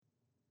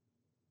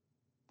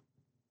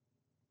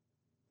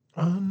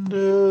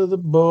Under the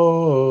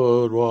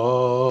boardwalk,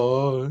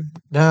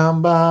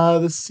 down by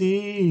the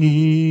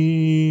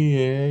sea,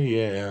 yeah,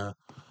 yeah.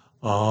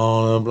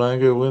 On a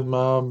blanket with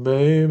my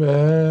baby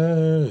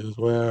is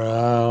where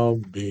I'll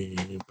be.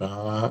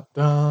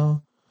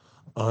 Down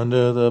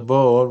under the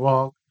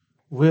boardwalk,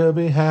 we'll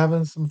be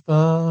having some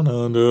fun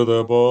under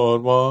the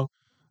boardwalk.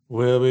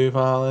 We'll be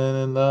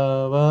falling in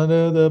love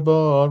under the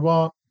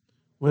boardwalk.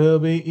 We'll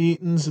be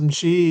eating some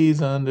cheese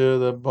under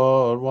the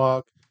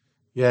boardwalk.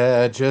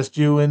 Yeah, just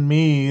you and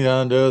me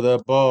under the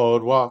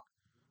boardwalk.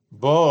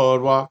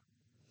 Boardwalk.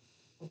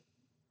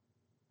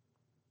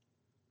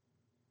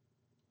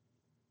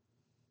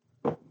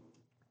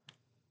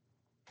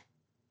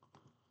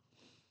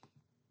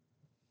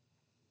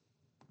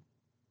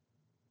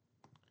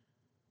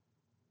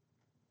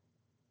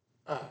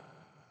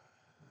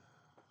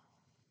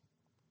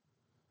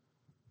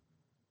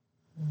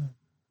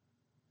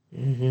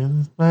 You hear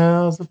the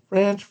smells of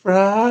French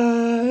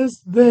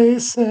fries they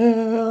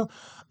sell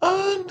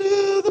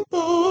under the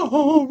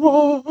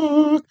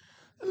boardwalk,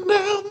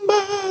 down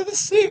by the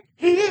sea.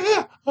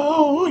 Yeah,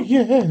 oh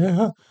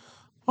yeah.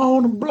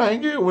 On a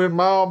blanket with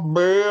my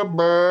baby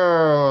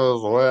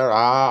is where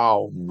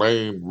I'll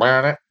be.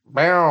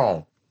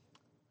 Bow.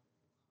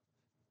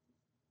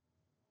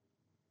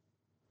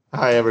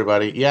 Hi,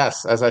 everybody.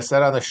 Yes, as I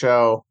said on the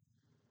show,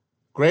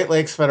 Great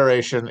Lakes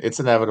Federation,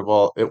 it's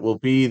inevitable. It will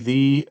be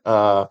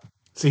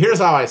see, here's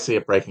how I see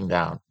it breaking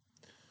down.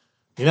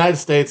 The United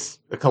States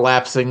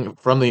collapsing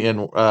from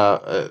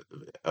the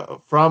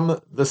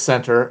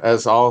center,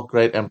 as all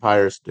great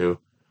empires do.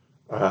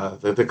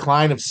 The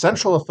decline of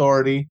central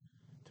authority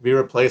to be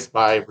replaced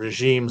by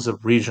regimes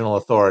of regional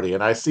authority.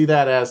 And I see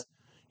that as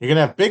you're going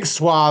to have big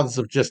swaths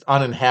of just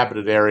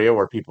uninhabited area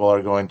where people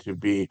are going to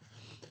be,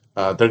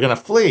 they're going to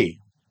flee.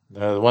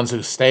 The ones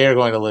who stay are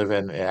going to live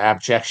in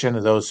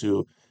abjection. Those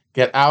who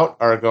get out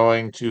are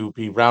going to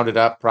be rounded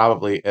up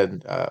probably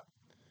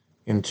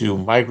into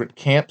migrant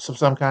camps of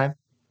some kind.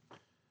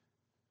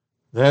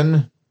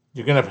 Then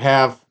you're going to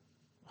have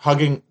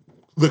hugging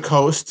the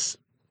coasts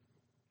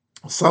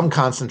some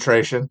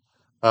concentration.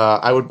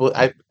 But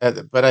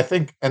I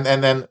think, and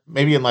then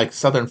maybe in like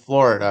southern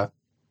Florida,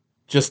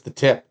 just the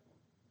tip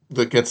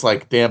that gets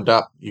like dammed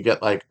up. You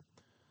get like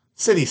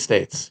city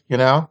states,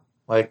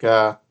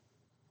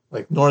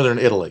 like northern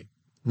Italy,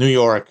 New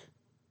York,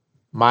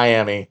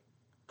 Miami,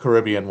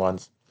 Caribbean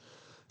ones.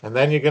 And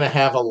then you're going to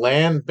have a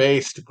land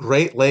based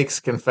Great Lakes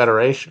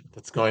Confederation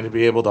that's going to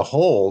be able to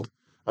hold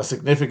a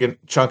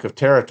significant chunk of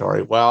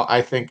territory. Well,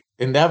 I think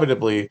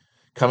inevitably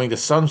coming to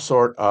some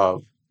sort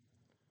of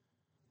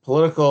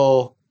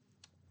political,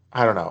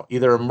 I don't know,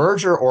 either a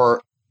merger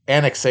or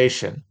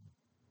annexation,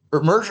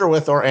 or merger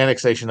with or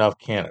annexation of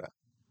Canada.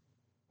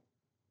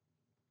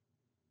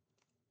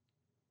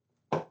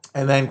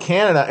 And then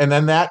Canada, and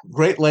then that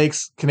Great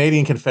Lakes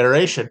Canadian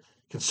Confederation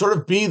can sort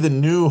of be the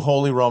new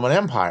Holy Roman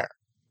Empire.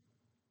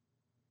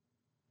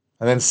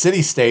 And then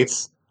city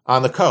states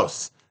on the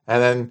coast.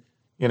 And then,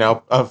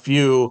 a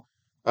few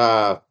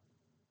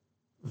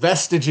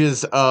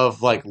vestiges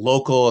of like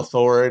local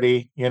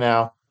authority,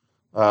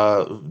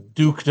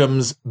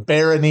 dukedoms,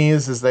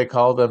 baronies, as they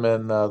call them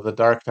in the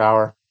Dark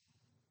Tower.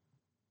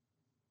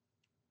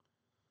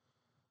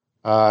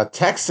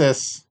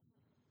 Texas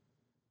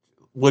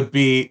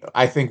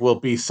I think, will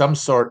be some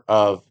sort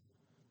of,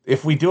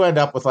 if we do end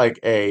up with like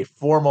a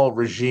formal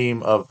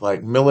regime of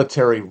like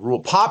military rule,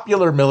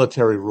 popular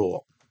military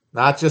rule,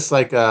 not just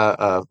like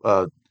a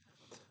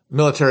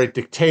military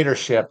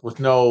dictatorship with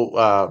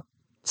no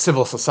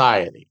civil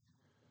society,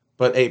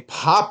 but a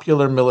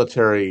popular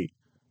military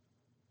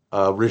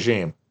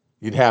regime.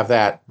 You'd have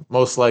that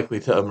most likely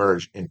to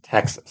emerge in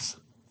Texas.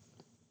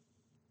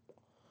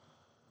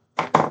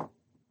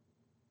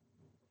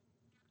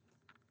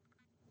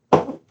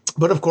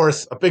 But of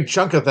course, a big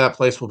chunk of that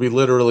place will be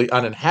literally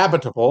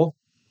uninhabitable,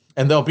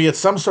 and they'll be at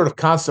some sort of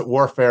constant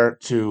warfare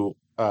to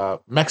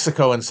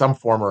Mexico in some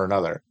form or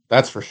another.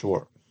 That's for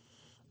sure.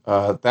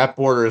 That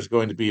border is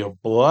going to be a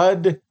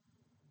blood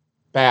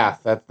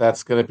bath.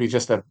 That's going to be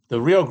just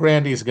the Rio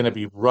Grande is going to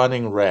be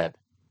running red.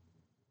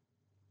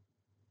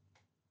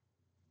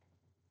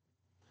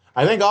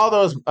 I think all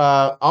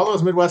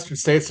those Midwestern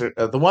states are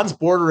the ones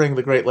bordering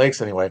the Great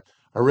Lakes anyway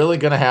are really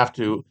going to have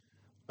to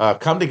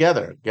come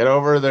together, get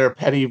over their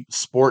petty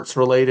sports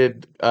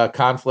related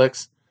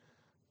conflicts,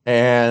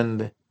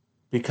 and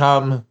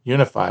become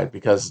unified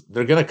because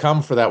they're going to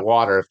come for that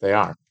water if they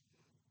aren't.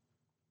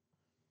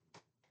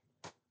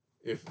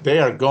 If they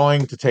are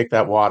going to take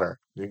that water,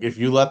 if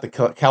you let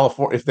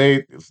if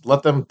they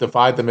let them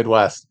divide the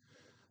Midwest,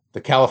 the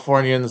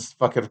Californians,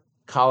 fucking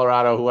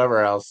Colorado, whoever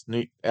else,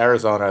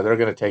 Arizona, they're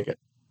going to take it.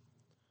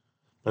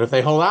 But if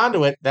they hold on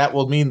to it, that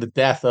will mean the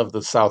death of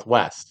the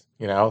Southwest.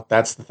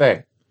 That's the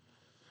thing.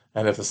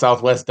 And if the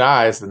Southwest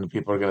dies, then the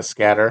people are going to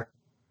scatter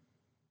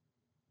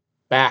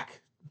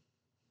back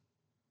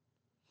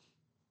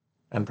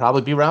and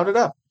probably be rounded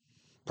up,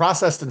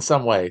 processed in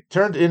some way,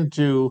 turned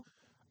into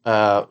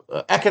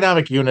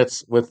economic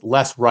units with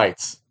less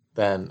rights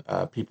than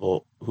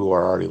people who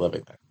are already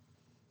living there.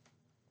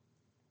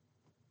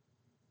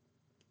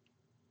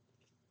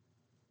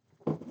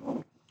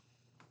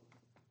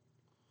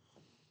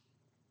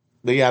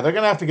 But yeah, they're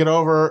gonna have to get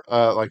over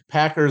like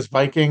Packers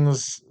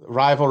Vikings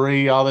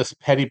rivalry, all this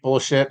petty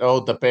bullshit.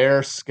 Oh, the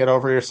Bears, get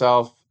over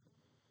yourself.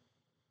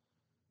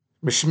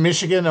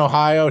 Michigan,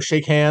 Ohio,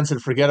 shake hands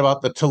and forget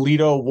about the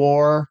Toledo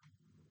War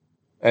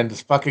and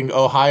fucking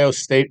Ohio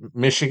State,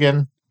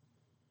 Michigan.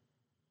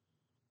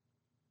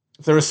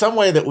 If there was some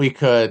way that we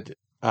could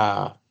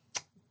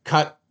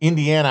cut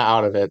Indiana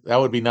out of it, that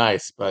would be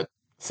nice. But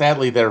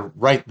sadly, they're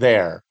right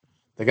there.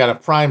 They got a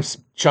prime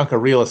chunk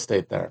of real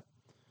estate there.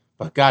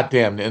 But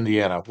goddamn,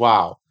 Indiana,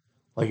 wow!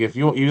 Like if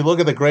you look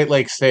at the Great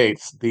Lakes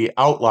states, the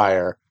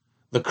outlier,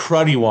 the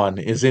cruddy one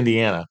is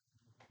Indiana.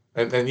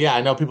 And yeah,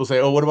 I know people say,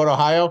 "Oh, what about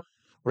Ohio?"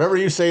 Whatever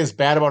you say is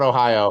bad about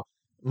Ohio,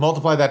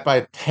 multiply that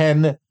by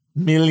 10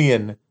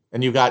 million,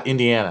 and you got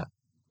Indiana.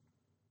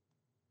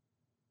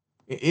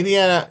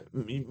 Indiana,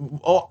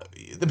 oh,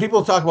 the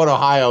people talk about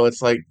Ohio.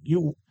 It's like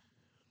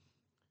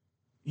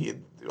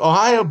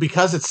Ohio,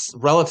 because it's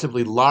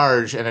relatively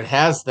large and it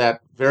has that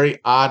very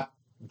odd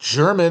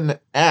German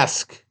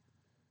esque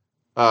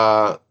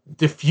uh,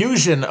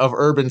 diffusion of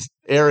urban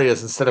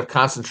areas instead of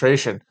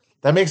concentration.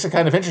 That makes it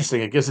kind of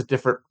interesting. It gives it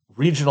different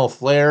regional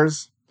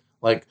flares.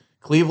 Like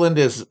Cleveland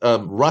is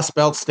Rust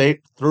Belt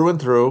state through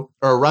and through,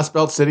 or Rust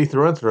Belt city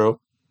through and through.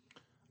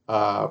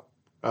 Uh,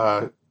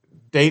 uh,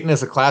 Dayton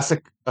is a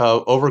classic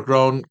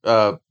overgrown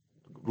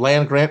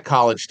land grant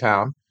college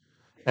town.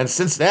 And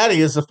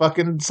Cincinnati is a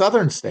fucking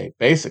southern state,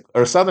 basic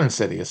or southern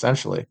city,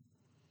 essentially.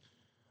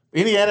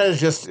 Indiana is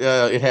just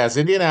it has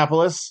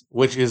Indianapolis,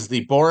 which is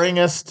the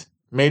boringest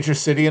major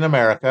city in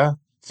America.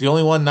 It's the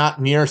only one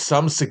not near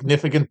some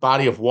significant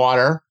body of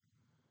water.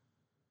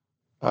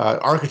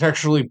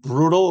 Architecturally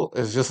brutal.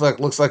 It's just like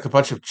looks like a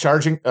bunch of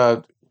charging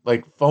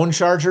like phone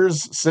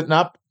chargers sitting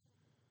up.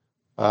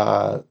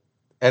 Uh,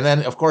 and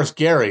then of course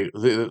Gary,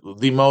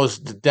 the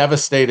most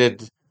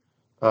devastated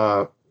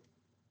uh,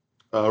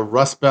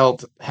 Rust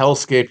Belt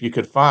hellscape you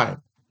could find.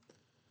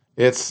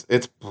 It's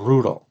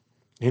brutal,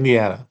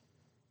 Indiana,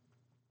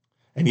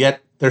 and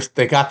yet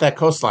they got that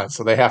coastline,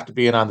 so they have to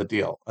be in on the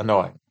deal.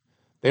 Annoying.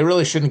 They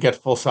really shouldn't get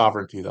full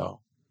sovereignty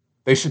though.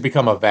 They should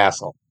become a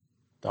vassal.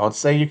 Don't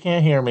say you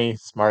can't hear me,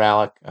 smart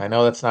aleck. I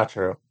know that's not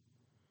true.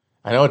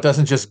 I know it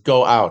doesn't just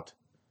go out.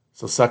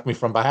 So suck me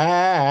from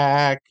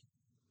back.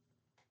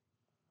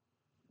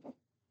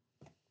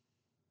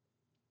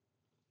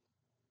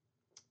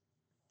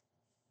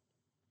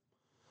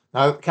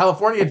 Now,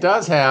 California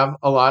does have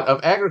a lot of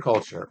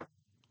agriculture.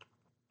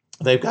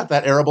 They've got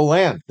that arable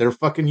land. They're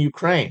fucking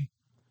Ukraine.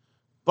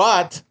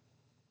 But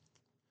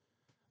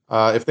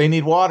if they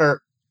need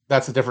water,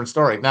 that's a different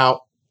story.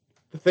 Now,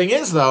 the thing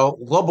is, though,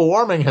 global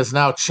warming has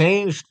now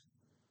changed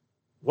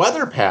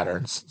weather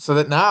patterns so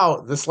that now,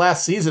 this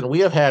last season, we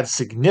have had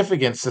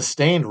significant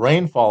sustained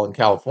rainfall in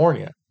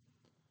California,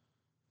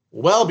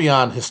 well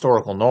beyond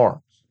historical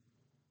norms.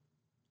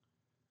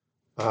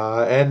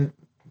 And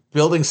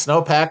building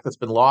snowpack that's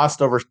been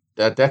lost over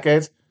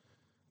decades,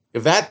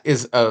 if that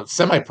is a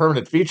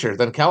semi-permanent feature,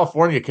 then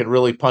California can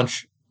really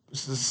punch.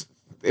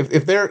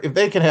 If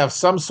they can have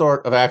some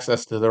sort of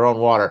access to their own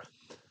water,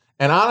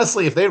 and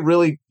honestly,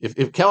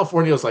 if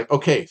California was like,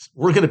 okay,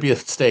 we're going to be a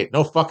state,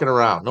 no fucking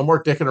around, no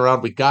more dicking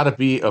around, we got to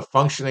be a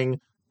functioning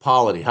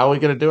polity. How are we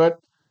going to do it?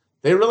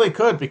 They really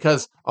could,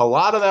 because a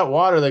lot of that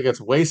water that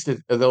gets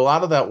wasted, a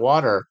lot of that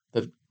water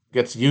that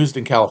gets used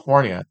in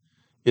California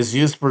is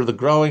used for the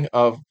growing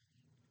of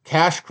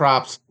cash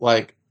crops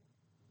like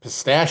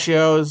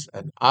pistachios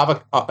and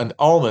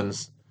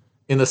almonds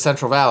in the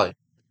Central Valley.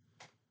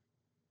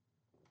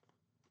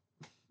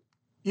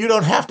 You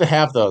don't have to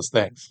have those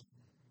things.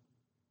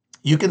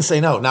 You can say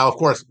no. Now, of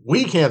course,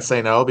 we can't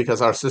say no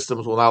because our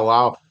systems will not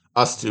allow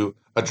us to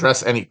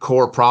address any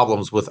core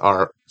problems with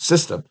our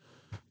system.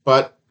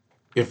 But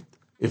if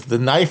if the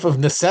knife of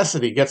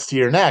necessity gets to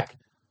your neck,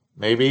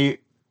 maybe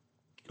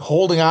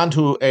holding on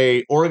to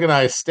a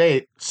organized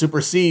state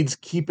supersedes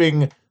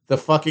keeping the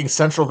fucking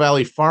Central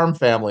Valley farm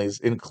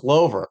families in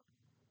clover.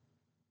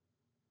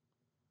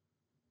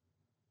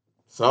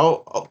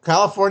 So,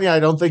 California, I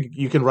don't think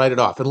you can write it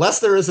off. Unless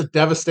there is a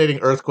devastating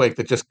earthquake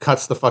that just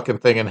cuts the fucking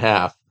thing in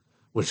half,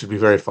 which would be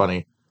very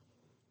funny.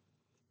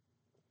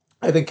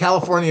 I think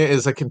California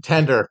is a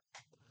contender.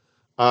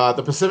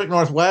 The Pacific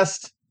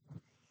Northwest,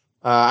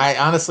 I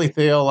honestly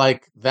feel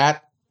like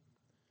that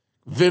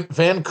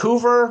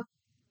Vancouver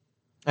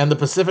and the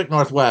Pacific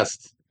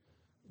Northwest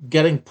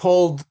getting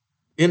pulled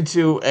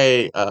into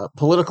a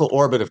political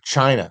orbit of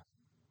China.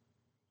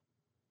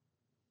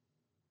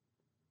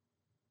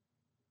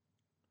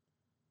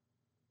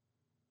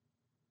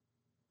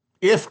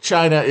 If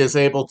China is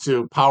able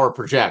to power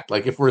project,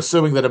 like if we're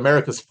assuming that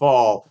America's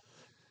fall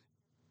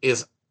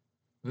is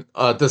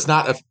does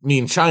not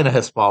mean China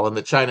has fallen,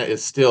 that China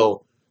is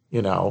still,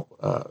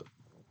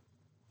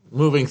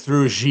 moving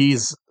through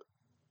Xi's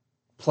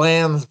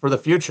plans for the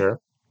future.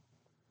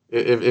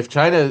 If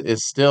China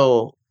is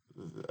still,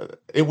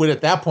 it would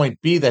at that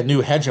point be the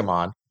new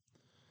hegemon,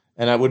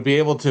 and I would be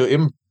able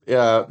to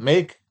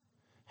make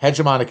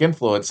hegemonic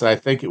influence. And I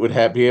think it would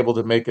be able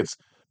to make its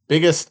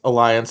biggest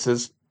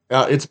alliances,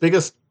 its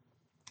biggest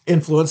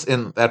influence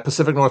in that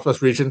Pacific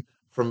Northwest region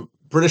from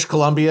British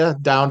Columbia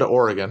down to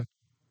Oregon.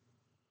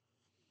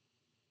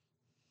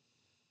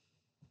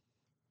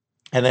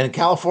 And then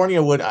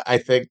California would, I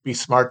think, be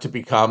smart to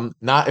become,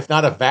 not if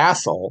not a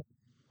vassal,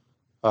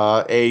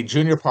 a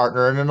junior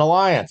partner in an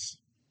alliance.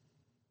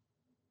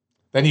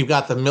 Then you've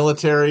got the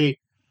military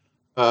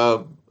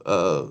uh,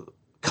 uh,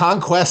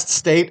 conquest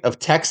state of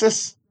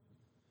Texas.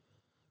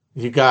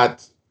 You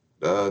got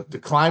the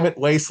climate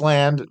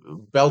wasteland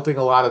belting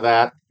a lot of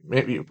that.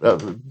 Maybe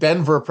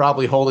Denver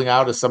probably holding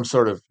out as some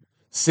sort of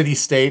city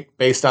state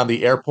based on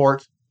the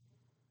airport.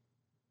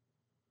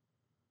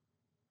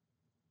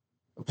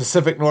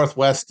 Pacific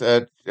Northwest,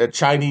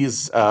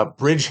 Chinese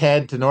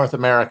bridgehead to North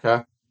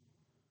America.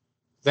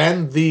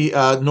 Then the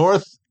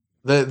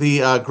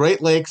the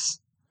Great Lakes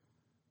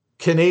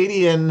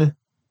Canadian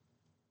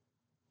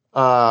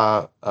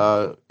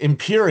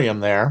imperium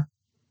there.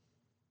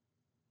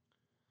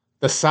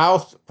 The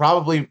South,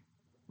 probably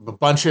a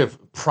bunch of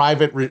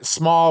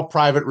small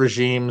private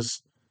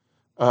regimes,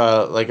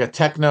 like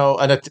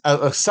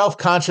a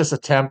self-conscious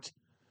attempt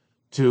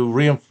to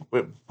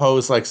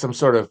reimpose like some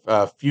sort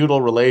of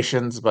feudal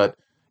relations, but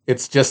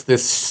it's just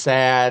this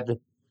sad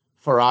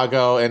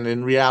farrago, and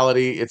in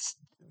reality,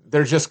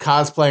 they're just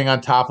cosplaying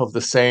on top of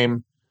the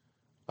same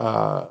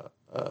uh,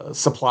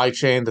 supply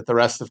chain that the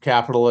rest of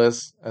capital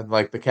is, and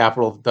like the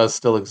capital does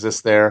still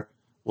exist there,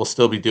 will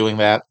still be doing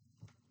that.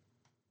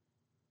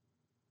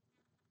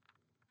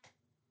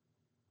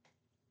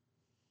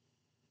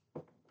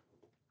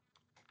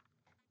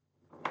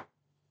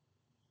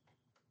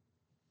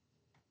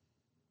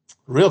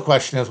 The real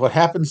question is what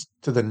happens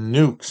to the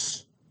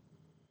nukes?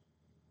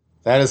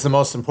 That is the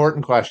most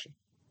important question.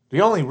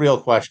 The only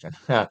real question.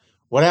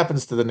 What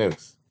happens to the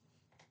nukes?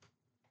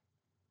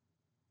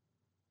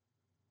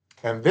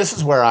 And this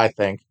is where I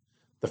think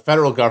the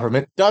federal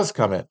government does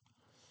come in.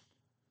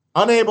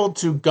 Unable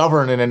to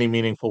govern in any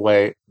meaningful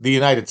way, the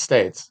United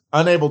States,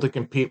 unable to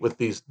compete with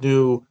these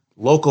new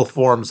local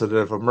forms that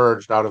have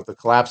emerged out of the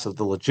collapse of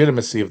the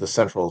legitimacy of the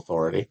central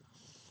authority,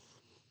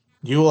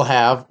 you will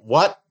have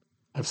what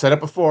I've said it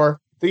before,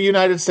 the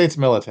United States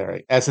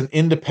military as an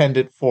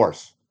independent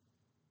force.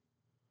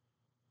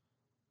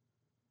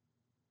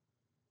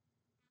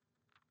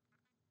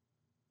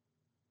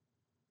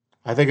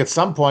 I think at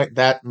some point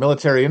that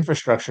military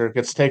infrastructure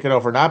gets taken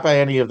over not by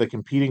any of the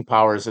competing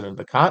powers in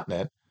the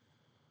continent,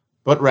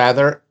 but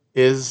rather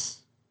is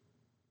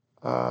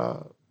uh,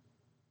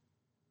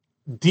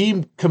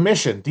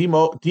 decommissioned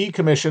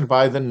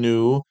by the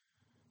new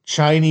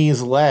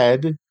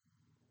Chinese-led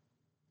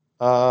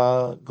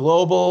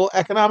global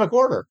economic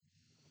order.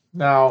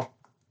 Now,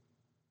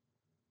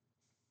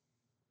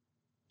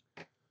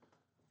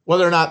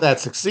 whether or not that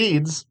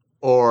succeeds,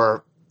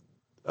 or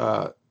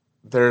uh,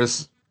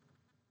 there's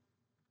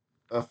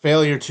a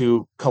failure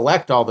to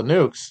collect all the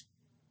nukes,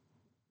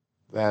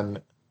 then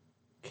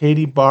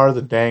Katie bar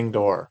the dang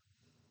door.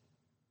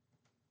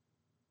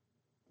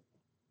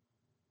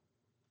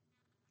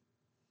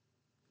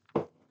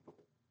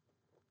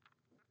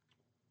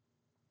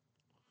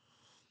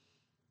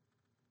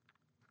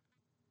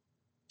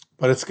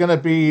 But it's going to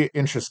be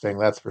interesting,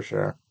 that's for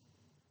sure.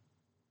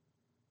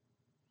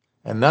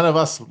 And none of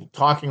us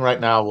talking right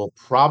now will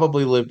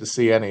probably live to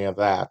see any of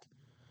that.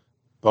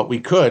 But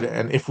we could.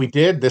 And if we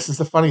did, this is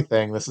the funny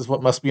thing. This is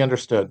what must be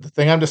understood. The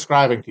thing I'm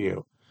describing to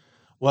you.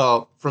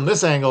 Well, from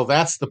this angle,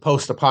 that's the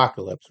post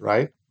apocalypse,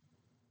 right?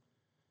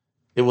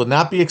 It will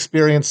not be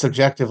experienced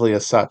subjectively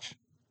as such.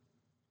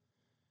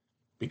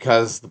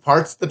 Because the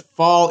parts that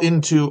fall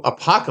into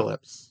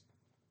apocalypse,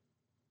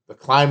 the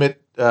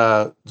climate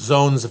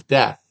zones of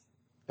death,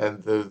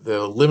 and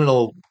the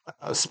liminal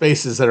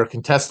spaces that are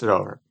contested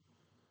over,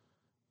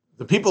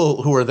 the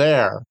people who are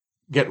there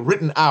get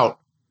written out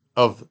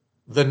of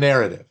the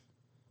narrative.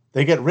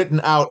 They get written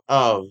out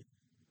of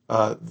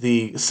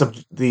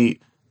the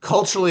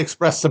culturally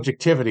expressed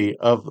subjectivity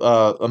of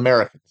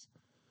Americans.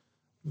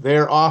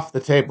 They're off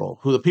the table.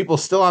 Who the people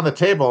still on the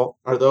table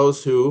are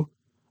those who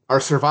are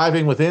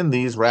surviving within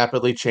these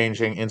rapidly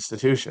changing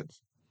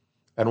institutions.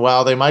 And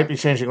while they might be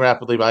changing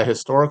rapidly by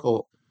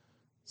historical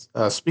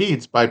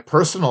speeds, by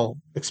personal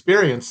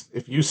experience,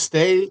 if you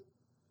stay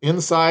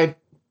inside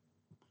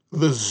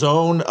the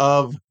zone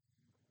of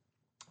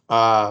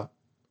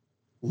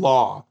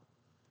law,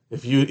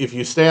 if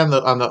you stay on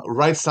the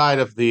right side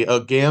of the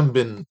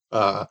Gambin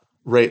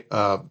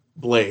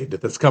blade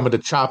that's coming to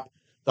chop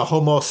the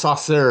Homo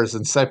saucers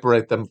and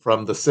separate them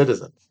from the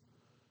citizens,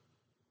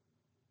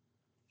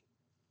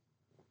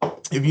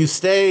 if you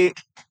stay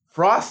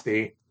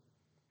frosty,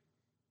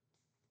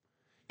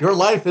 your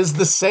life is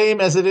the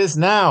same as it is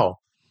now.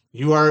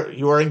 You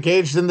are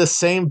engaged in the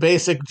same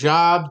basic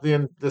job,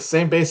 the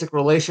same basic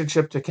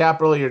relationship to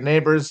capital, your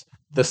neighbors,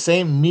 the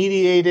same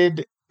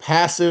mediated,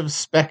 passive,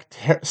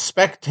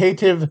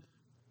 spectative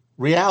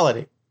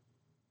reality.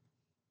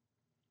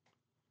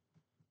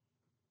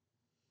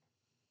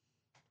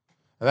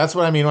 And that's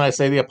what I mean when I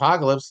say the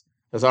apocalypse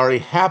has already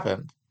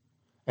happened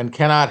and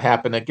cannot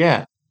happen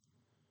again.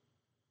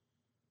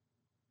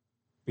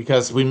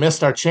 Because we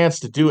missed our chance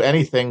to do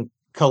anything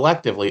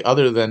collectively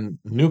other than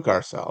nuke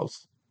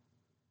ourselves.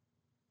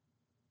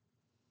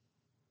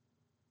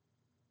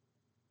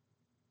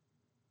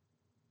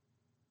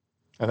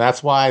 And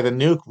that's why the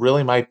nuke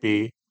really might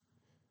be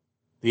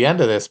the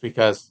end of this,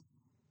 because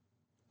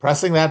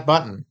pressing that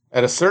button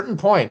at a certain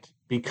point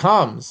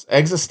becomes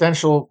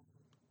existential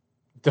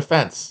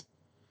defense,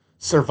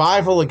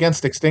 survival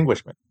against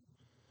extinguishment,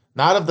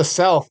 not of the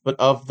self, but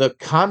of the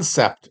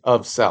concept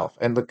of self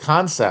and the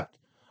concept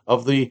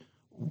of the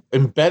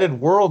embedded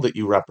world that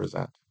you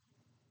represent.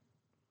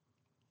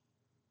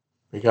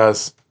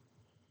 Because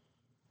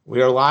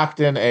we are locked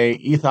in a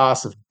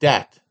ethos of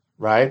debt,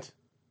 right?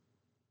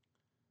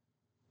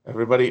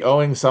 Everybody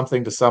owing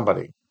something to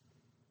somebody.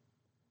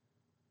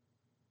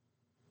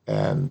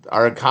 And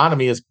our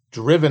economy is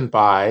driven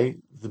by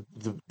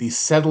the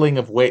settling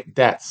of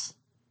debts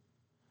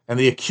and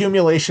the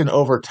accumulation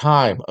over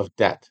time of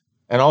debt,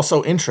 and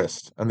also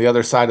interest on the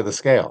other side of the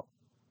scale.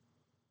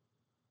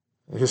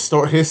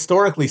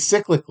 Historically,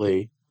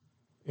 cyclically,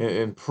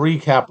 in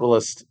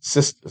pre-capitalist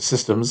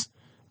systems,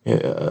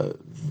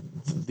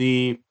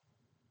 the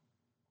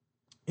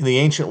in the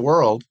ancient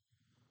world,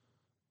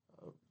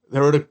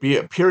 there would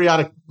be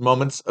periodic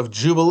moments of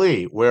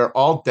jubilee where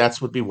all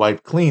debts would be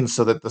wiped clean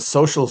so that the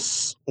social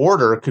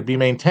order could be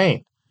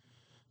maintained.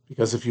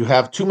 Because if you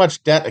have too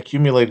much debt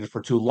accumulated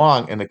for too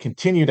long and a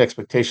continued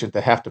expectation to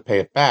have to pay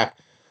it back,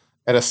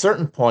 at a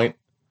certain point,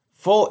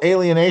 full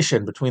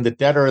alienation between the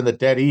debtor and the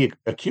dettee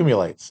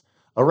accumulates.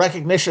 A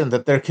recognition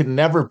that there can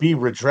never be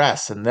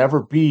redress and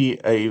never be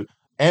an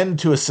end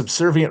to a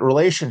subservient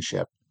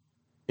relationship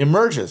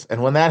emerges.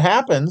 And when that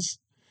happens,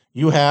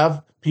 you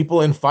have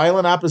people in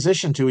violent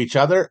opposition to each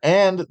other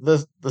and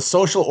the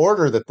social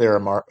order that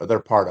they're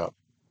part of.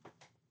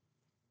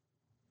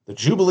 The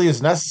Jubilee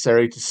is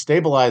necessary to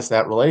stabilize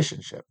that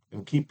relationship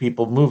and keep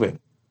people moving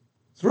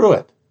through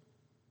it.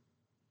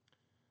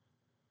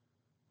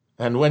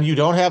 And when you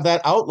don't have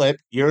that outlet,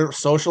 your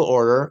social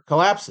order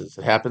collapses.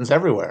 It happens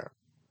everywhere.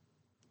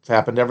 It's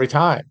happened every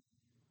time.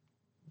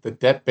 The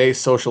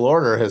debt-based social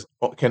order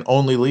can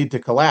only lead to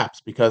collapse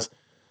because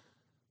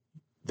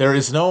there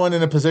is no one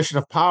in a position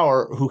of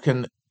power who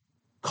can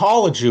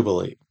call a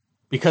jubilee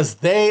because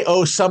they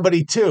owe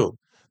somebody too.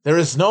 There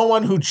is no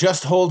one who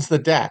just holds the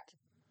debt.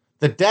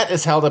 The debt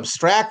is held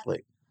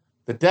abstractly.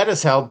 The debt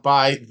is held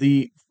by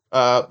the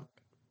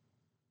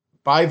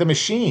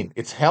machine.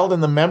 It's held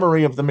in the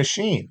memory of the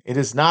machine. It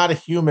is not a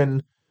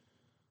human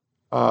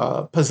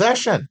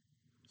possession.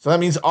 So that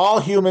means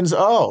all humans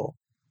owe.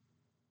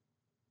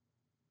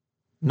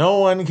 No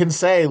one can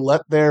say,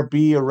 let there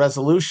be a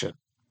resolution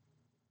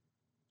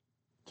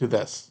to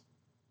this.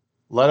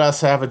 Let us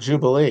have a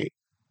jubilee,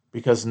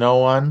 because no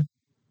one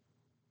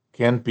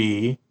can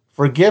be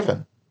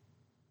forgiven.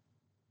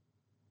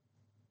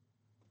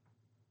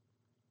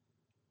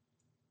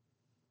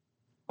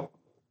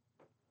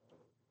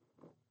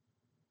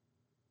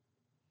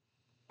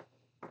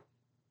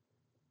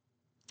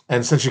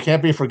 And since you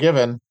can't be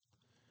forgiven,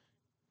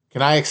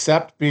 can I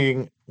accept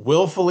being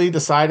willfully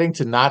deciding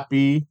to not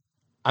be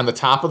on the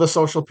top of the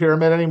social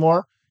pyramid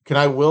anymore? Can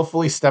I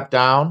willfully step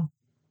down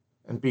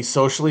and be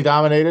socially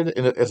dominated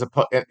in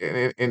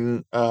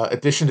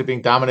addition to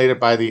being dominated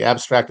by the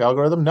abstract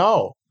algorithm?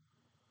 No.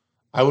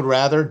 I would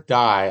rather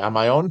die on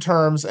my own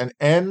terms and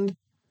end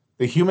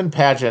the human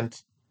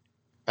pageant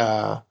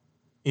uh,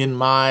 through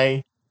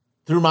my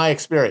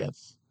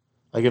experience.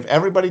 Like if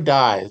everybody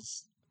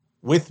dies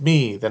with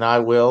me, then I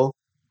will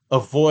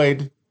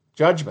avoid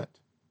judgment.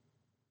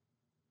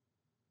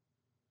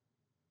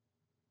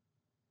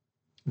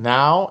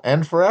 Now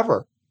and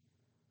forever,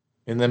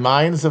 in the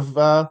minds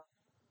of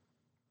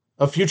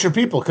future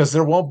people, because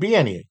there won't be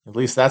any. At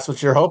least that's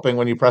what you're hoping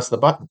when you press the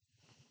button.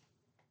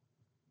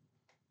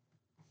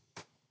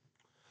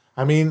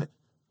 I mean,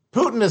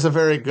 Putin is a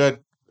very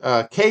good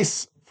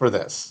case for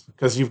this,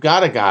 because you've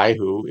got a guy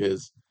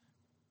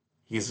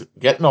he's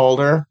getting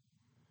older.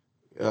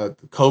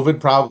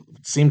 COVID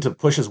seemed to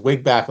push his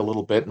wig back a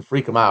little bit and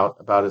freak him out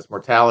about his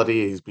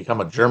mortality. He's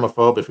become a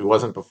germaphobe if he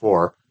wasn't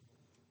before.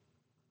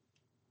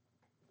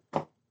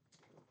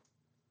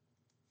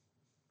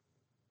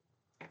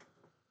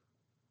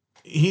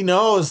 He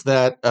knows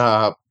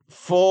that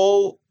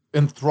full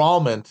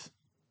enthrallment,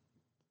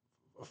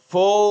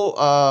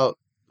 full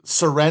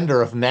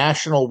surrender of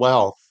national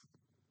wealth,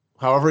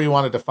 however you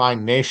want to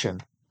define nation,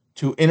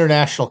 to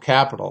international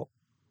capital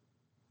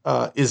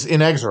is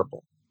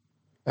inexorable.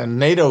 And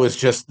NATO is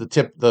just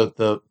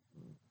the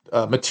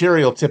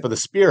material tip of the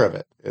spear of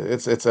it.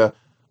 It's a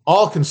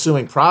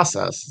all-consuming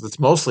process that's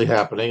mostly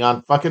happening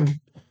on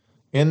fucking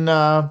in.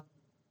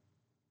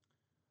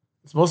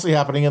 It's mostly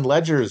happening in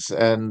ledgers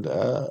and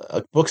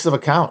books of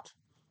account.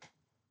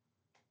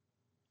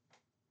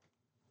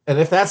 And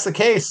if that's the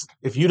case,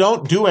 if you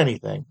don't do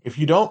anything, if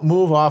you don't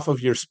move off of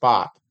your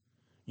spot,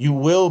 you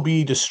will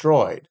be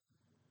destroyed.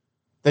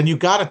 Then you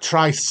got to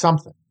try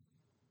something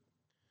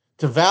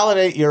to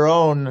validate your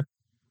own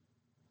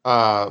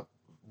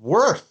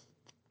worth.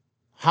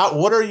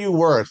 What are you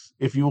worth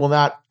if you will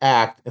not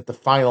act at the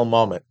final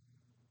moment?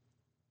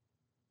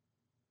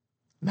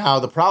 Now,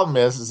 the problem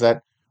is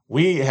that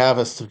we have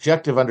a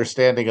subjective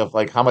understanding of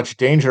like how much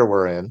danger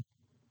we're in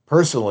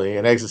personally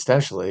and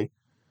existentially,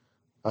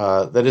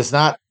 that is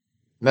not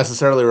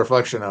necessarily a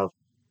reflection of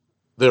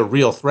the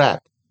real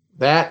threat.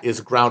 That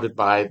is grounded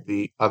by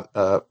the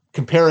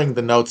comparing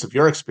the notes of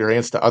your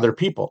experience to other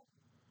people.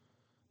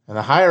 And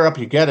the higher up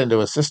you get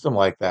into a system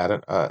like that,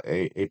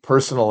 a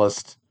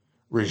personalist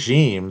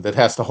regime that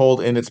has to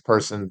hold in its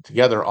person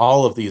together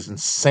all of these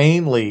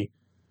insanely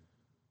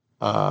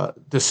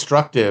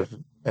destructive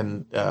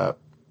and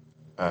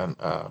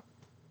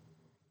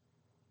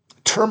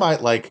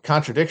termite-like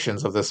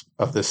contradictions of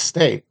this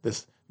state,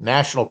 this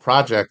national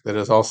project that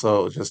is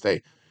also just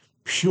a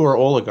pure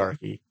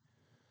oligarchy,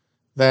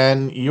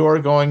 then you're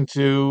going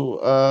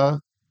to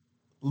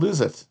lose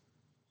it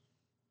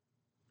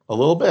a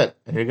little bit,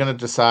 and you're going to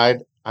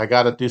decide I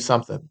got to do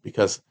something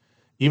because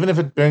even if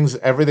it brings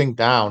everything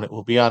down, it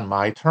will be on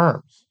my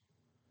terms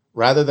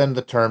rather than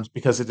the terms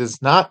because it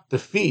is not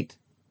defeat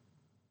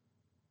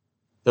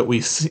that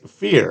we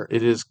fear.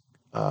 It is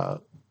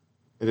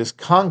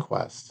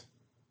conquest.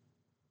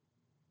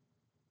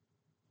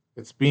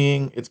 It's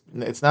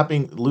not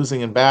being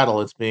losing in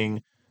battle. It's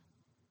being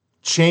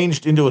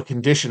changed into a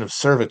condition of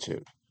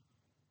servitude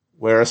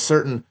where a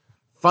certain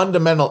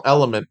fundamental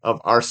element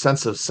of our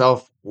sense of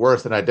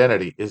self-worth and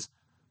identity is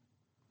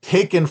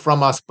taken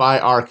from us by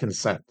our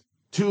consent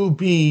to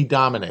be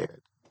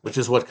dominated, which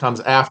is what comes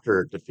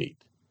after defeat.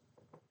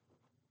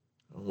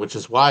 Which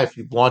is why if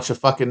you launch a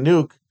fucking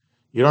nuke,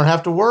 you don't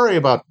have to worry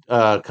about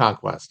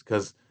conquest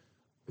because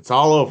it's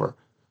all over.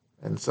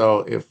 And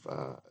so if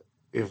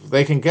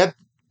they can get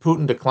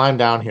Putin to climb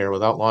down here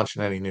without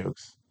launching any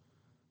nukes,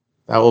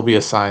 that will be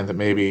a sign that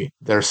maybe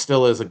there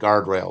still is a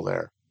guardrail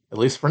there, at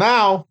least for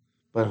now.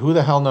 But who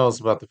the hell knows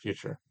about the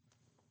future?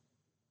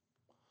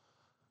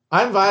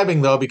 I'm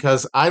vibing though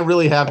because I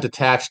really have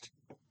detached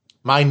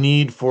my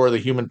need for the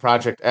human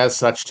project as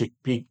such to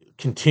be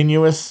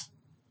continuous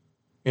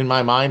in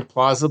my mind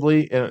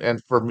plausibly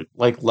and for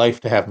like life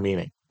to have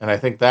meaning. And I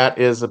think that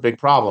is a big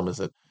problem is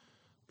that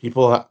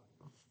people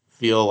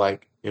feel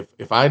like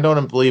if I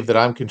don't believe that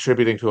I'm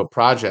contributing to a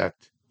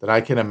project that I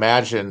can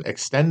imagine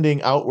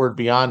extending outward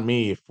beyond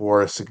me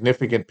for a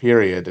significant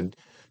period and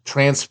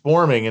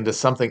transforming into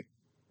something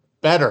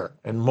better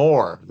and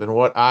more than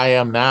what I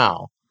am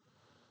now,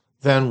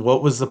 then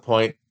what was the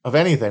point of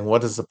anything?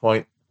 What is the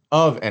point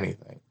of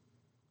anything?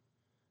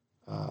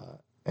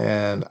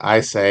 And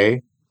I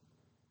say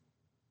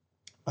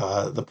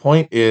the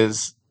point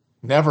is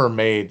never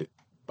made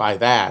by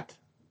that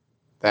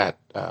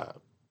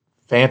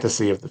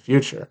fantasy of the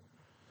future.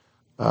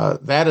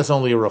 That is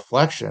only a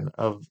reflection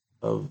of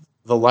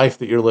the life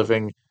that you're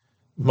living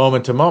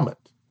moment to moment.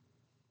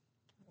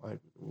 Like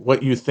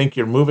what you think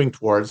you're moving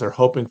towards or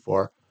hoping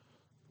for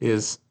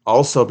is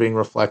also being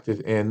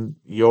reflected in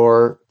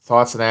your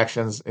thoughts and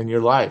actions in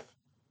your life.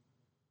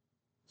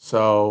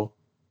 So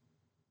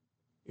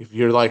if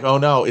you're like, oh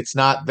no, it's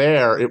not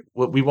there,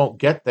 we won't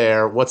get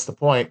there, what's the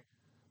point?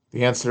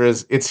 The answer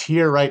is it's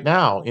here right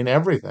now in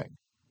everything.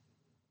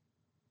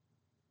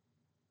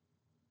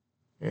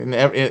 In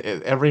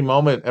every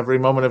moment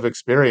of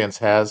experience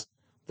has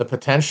the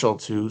potential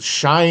to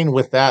shine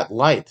with that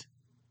light,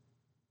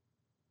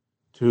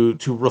 to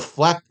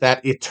reflect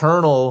that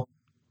eternal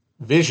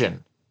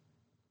vision.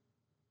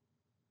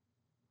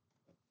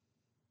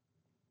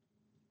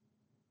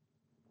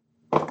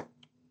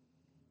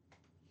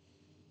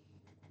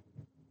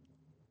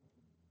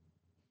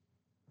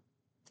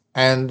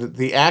 And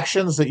the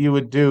actions that you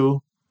would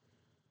do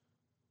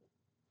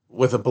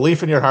with a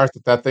belief in your heart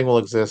that that thing will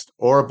exist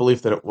or a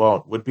belief that it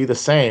won't would be the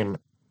same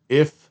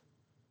if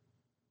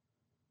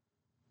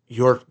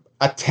you're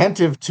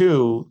attentive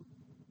to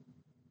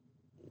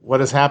what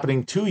is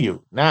happening to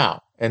you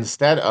now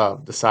instead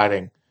of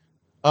deciding,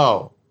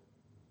 oh,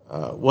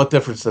 what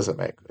difference does it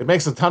make? It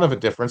makes a ton of a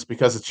difference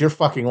because it's your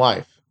fucking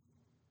life.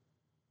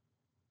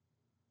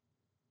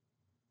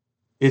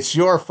 It's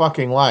your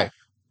fucking life.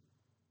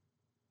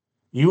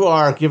 You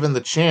are given the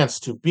chance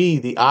to be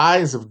the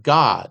eyes of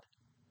God,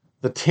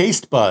 the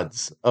taste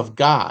buds of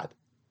God.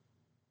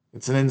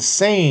 It's an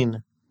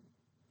insane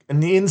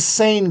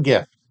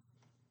gift.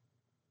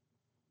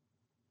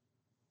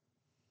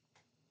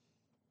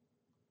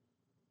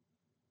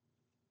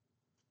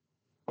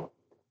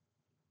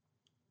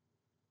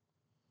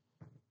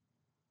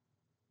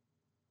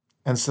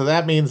 And so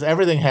that means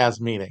everything has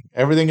meaning.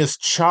 Everything is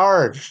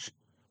charged,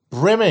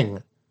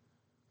 brimming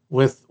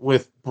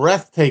with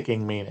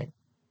breathtaking meaning.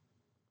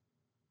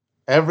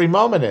 Every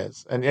moment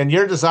is. And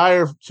your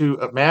desire to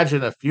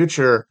imagine a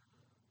future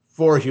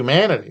for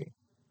humanity,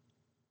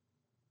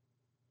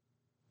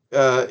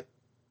 uh,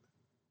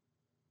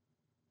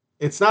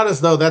 it's not as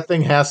though that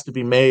thing has to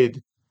be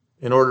made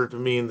in order to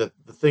mean that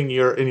the thing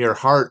you're in your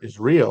heart is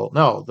real.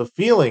 No, the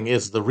feeling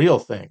is the real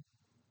thing.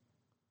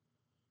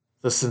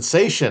 The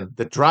sensation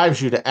that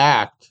drives you to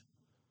act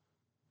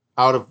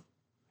out of,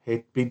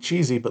 hate to be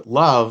cheesy, but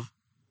love,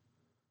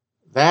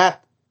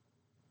 that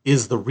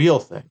is the real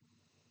thing.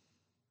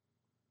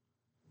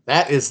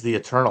 That is the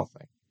eternal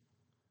thing.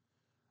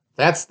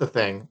 That's the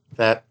thing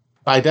that,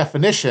 by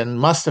definition,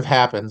 must have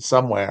happened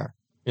somewhere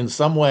in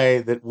some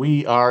way that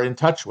we are in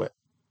touch with.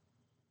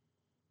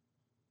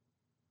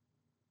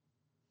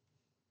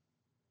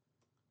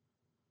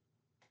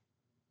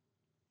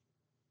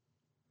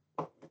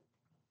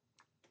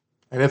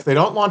 And if they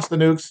don't launch the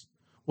nukes,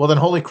 well, then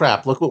holy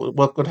crap, look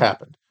what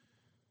happened.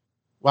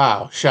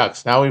 Wow,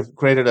 shucks. Now we've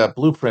created a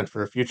blueprint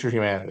for future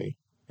humanity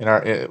in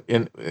our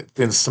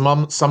in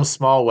some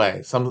small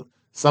way,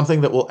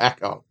 something that will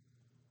echo.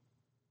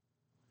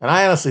 And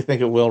I honestly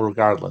think it will,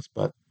 regardless.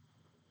 But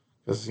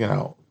because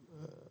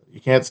you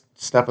can't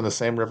step in the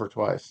same river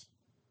twice.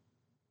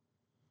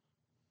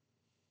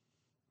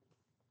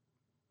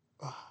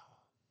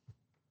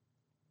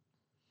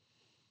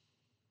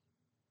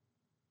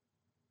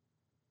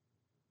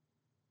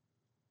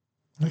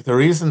 Like the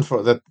reason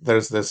for that,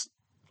 there's this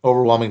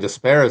overwhelming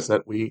despair is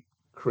that we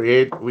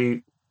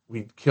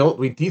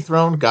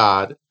dethroned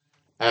God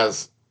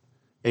as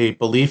a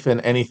belief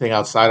in anything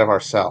outside of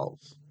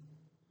ourselves,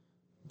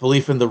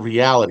 belief in the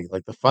reality,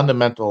 like the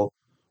fundamental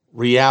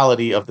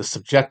reality of the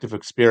subjective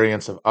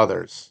experience of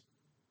others.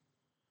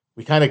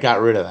 We kind of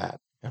got rid of that,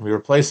 and we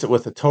replaced it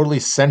with a totally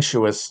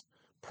sensuous,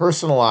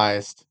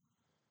 personalized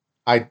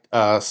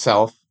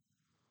self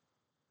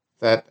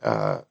that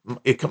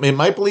it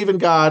might believe in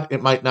God,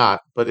 it might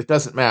not, but it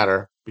doesn't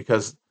matter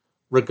because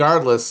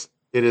regardless,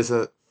 it is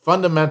a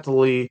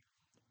fundamentally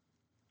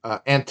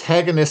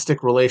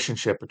antagonistic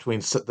relationship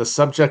between the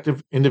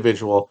subjective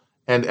individual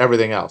and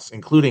everything else,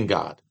 including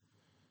God.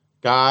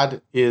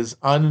 God is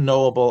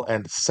unknowable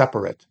and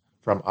separate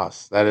from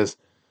us. That is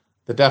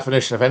the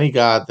definition of any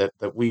God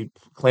that we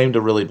claim to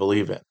really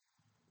believe in.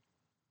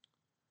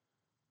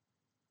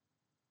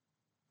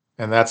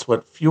 And that's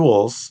what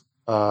fuels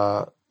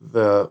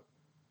the.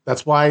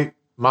 That's why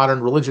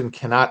modern religion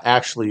cannot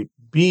actually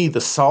be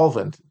the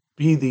solvent,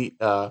 be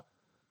the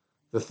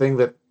thing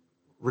that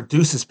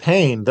reduces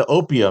pain, the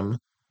opium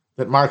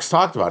that Marx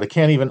talked about. It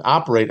can't even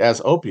operate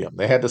as opium.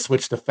 They had to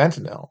switch to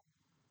fentanyl,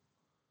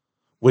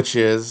 which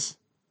is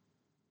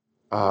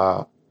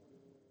uh,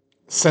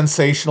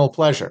 sensational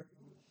pleasure.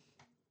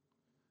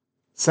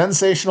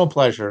 Sensational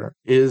pleasure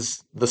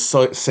is the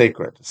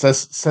sacred.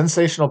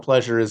 Sensational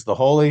pleasure is the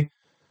holy.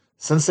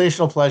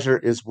 Sensational pleasure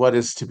is what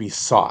is to be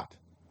sought.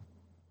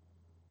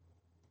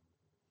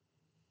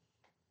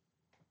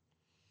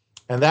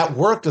 And that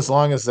worked as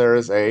long as there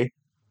is a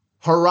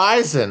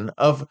horizon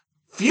of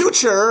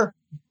future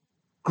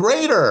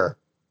greater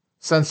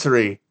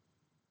sensory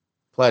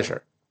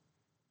pleasure.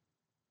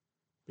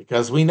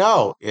 Because we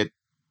know it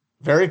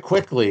very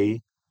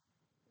quickly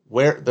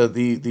where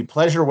the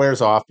pleasure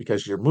wears off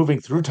because you're moving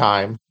through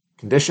time,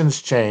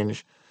 conditions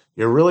change,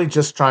 you're really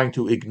just trying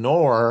to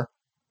ignore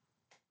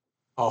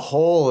a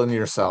hole in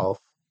yourself,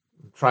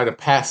 try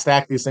to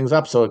stack these things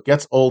up so it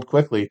gets old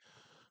quickly,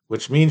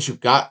 which means you've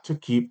got to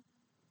keep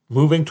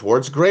moving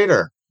towards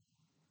greater.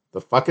 The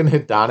fucking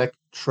hedonic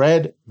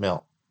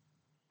treadmill.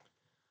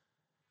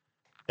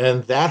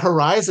 And that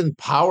horizon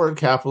powered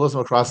capitalism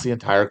across the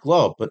entire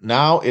globe, but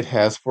now it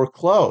has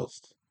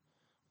foreclosed.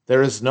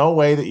 There is no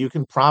way that you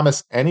can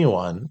promise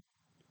anyone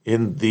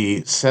in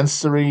the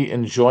sensory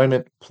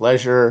enjoyment,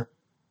 pleasure,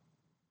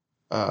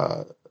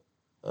 uh,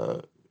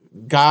 uh,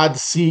 God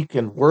seek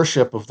and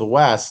worship of the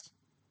West.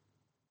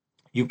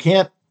 You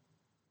can't.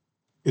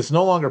 It's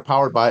no longer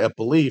powered by a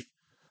belief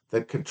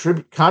that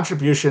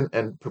contribution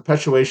and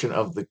perpetuation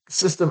of the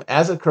system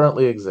as it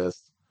currently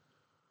exists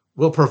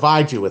will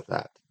provide you with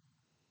that.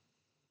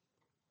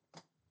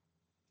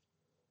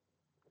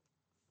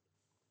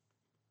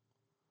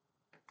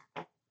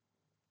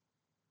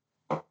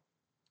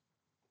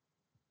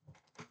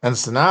 And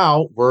so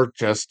now we're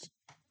just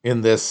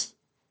in this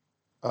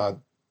uh,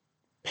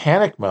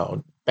 panic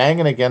mode,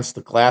 banging against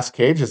the glass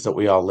cages that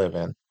we all live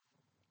in,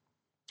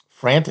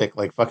 frantic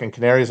like fucking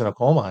canaries in a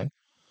coal mine.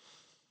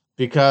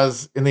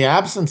 Because in the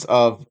absence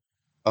of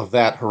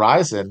that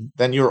horizon,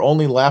 then you're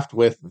only left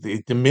with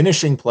the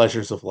diminishing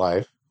pleasures of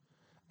life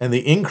and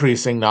the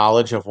increasing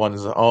knowledge of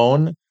one's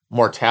own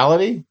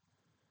mortality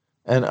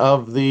and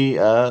of the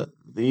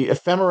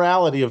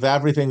ephemerality of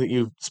everything that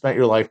you've spent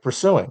your life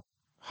pursuing.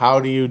 How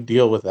do you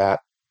deal with that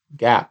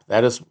gap?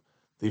 That is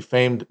the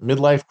famed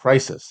midlife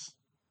crisis.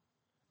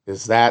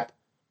 Is that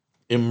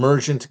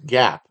emergent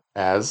gap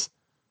as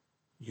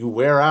you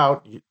wear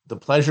out, the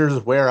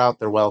pleasures wear out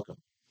their welcome.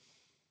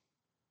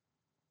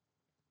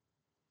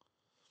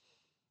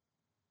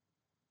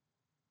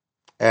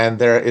 And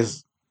there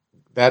is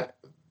that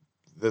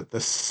the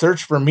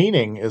search for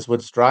meaning is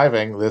what's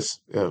driving this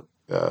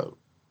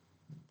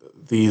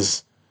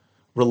these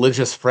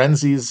religious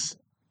frenzies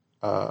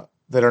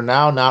that are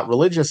now not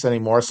religious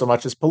anymore so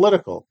much as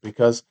political,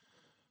 because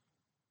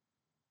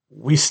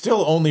we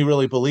still only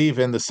really believe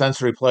in the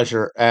sensory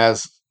pleasure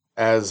as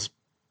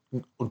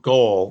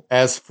goal,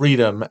 as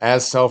freedom,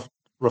 as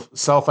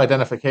self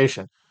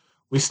identification.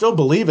 We still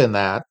believe in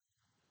that.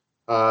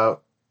 Uh,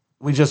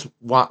 we just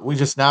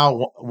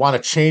now want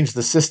to change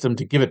the system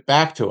to give it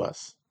back to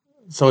us.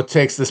 So it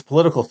takes this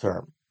political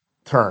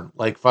turn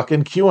like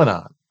fucking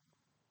QAnon.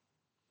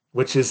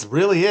 which is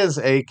really is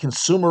a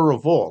consumer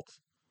revolt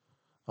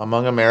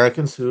among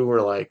Americans who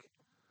were like,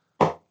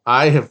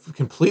 I have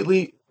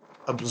completely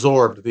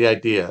absorbed the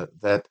idea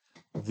that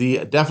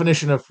the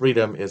definition of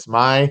freedom is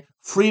my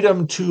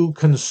freedom to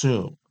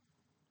consume.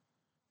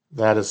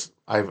 That is,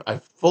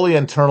 I've fully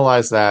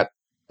internalized that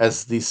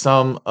as the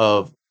sum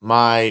of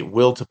my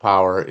will to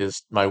power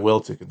is my will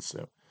to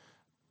consume.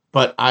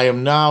 But I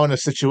am now in a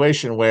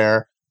situation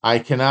where I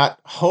cannot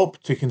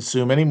hope to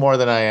consume any more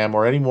than I am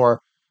or any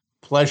more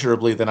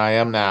pleasurably than I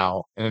am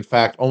now. And in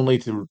fact, only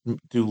to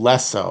do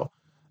less so.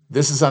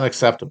 This is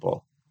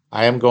unacceptable.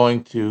 I am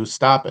going to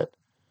stop it.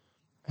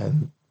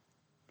 And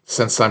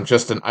since I'm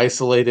just an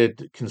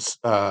isolated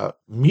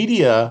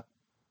media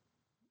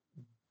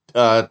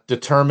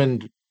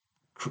determined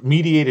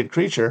mediated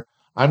creature,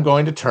 I'm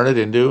going to turn it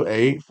into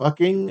a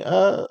fucking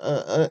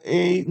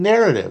a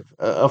narrative,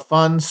 a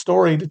fun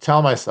story to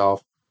tell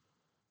myself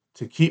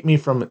to keep me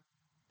from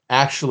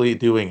actually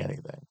doing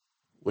anything,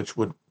 which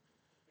would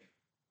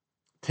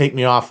take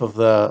me off of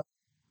the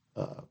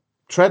uh,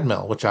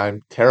 treadmill, which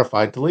I'm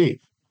terrified to leave.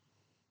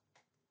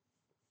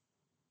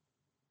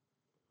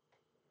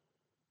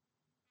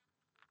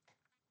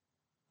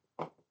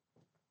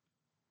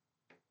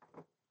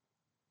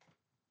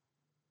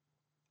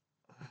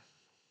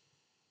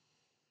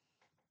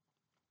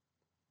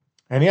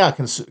 And yeah,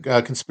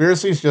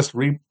 conspiracies just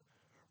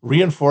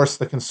reinforce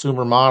the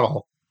consumer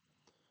model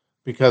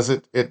because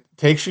it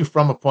takes you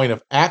from a point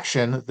of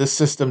action, this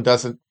system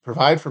doesn't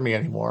provide for me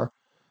anymore,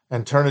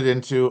 and turn it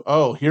into,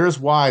 oh, here's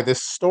why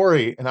this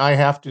story, and I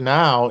have to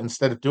now,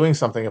 instead of doing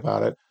something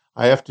about it,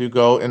 I have to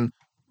go and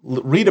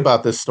read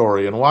about this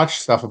story and watch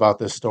stuff about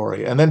this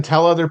story and then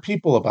tell other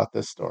people about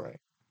this story.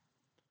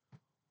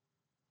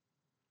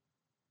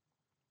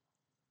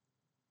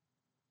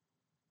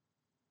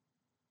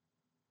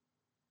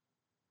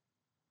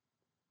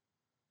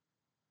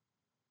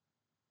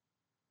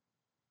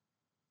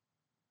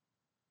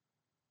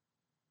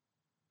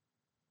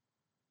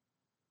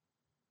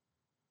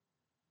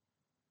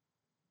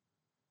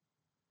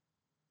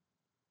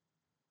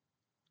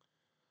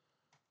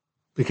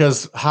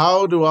 Because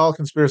how do all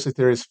conspiracy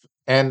theories,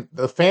 and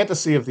the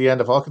fantasy of the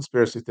end of all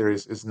conspiracy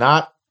theories is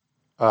not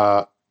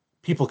uh,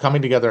 people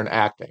coming together and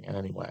acting in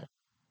any way.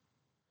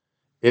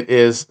 It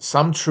is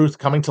some truth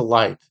coming to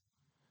light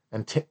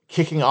and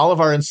kicking all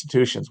of our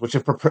institutions, which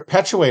have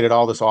perpetuated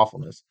all this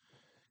awfulness,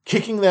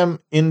 kicking them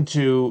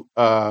into.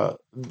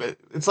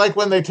 It's like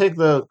when they take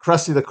the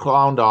Krusty the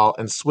Clown doll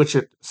and switch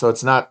it so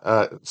it's not.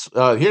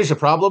 Here's your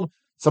problem.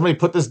 Somebody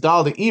put this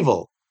doll to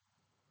evil.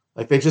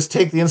 Like they just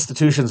take the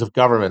institutions of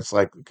governments,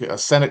 like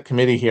Senate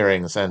committee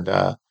hearings and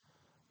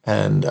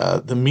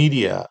the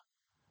media,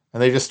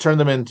 and they just turn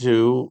them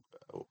into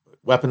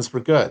weapons for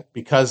good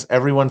because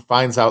everyone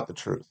finds out the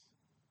truth.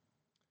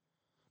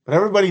 But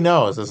everybody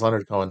knows, as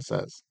Leonard Cohen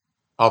says,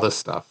 all this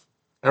stuff.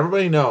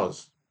 Everybody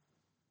knows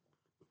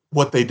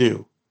what they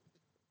do.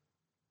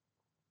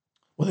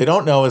 What they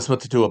don't know is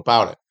what to do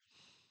about it.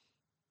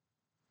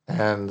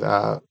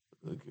 And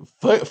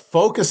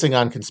focusing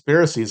on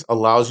conspiracies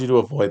allows you to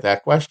avoid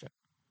that question.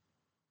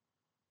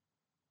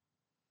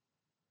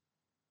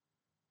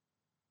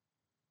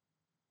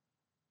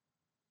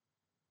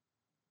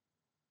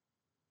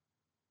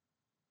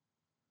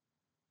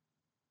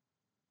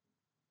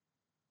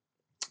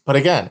 But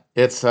again,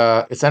 it's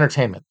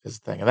entertainment is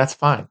the thing, and that's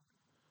fine.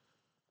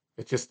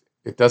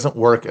 It doesn't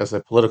work as a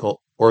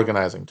political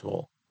organizing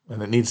tool,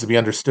 and it needs to be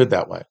understood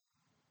that way.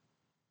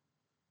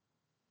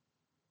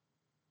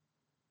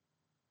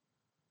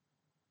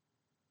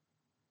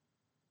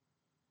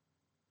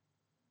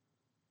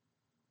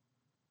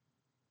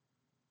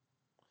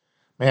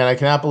 Man, I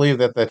cannot believe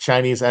that the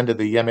Chinese ended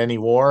the Yemeni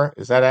war.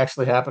 Is that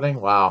actually happening?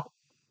 Wow.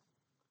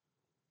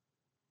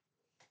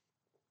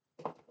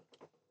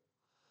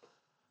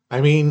 I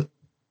mean,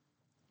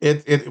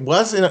 it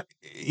was in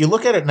you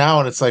look at it now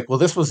and it's like, well,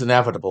 this was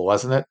inevitable,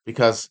 wasn't it?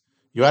 Because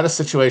you had a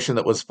situation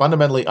that was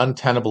fundamentally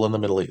untenable in the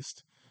Middle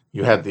East.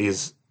 You had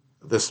these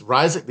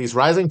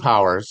rising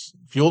powers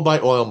fueled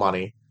by oil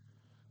money,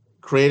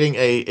 creating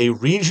a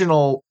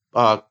regional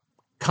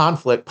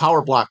conflict,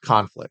 power block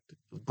conflict.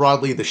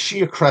 Broadly, the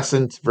Shia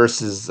Crescent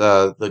versus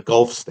the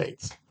Gulf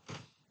states,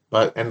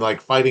 but and like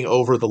fighting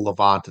over the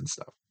Levant and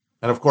stuff.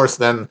 And of course,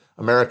 then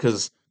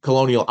America's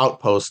colonial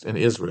outpost in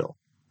Israel.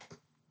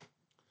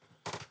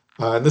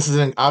 This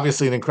is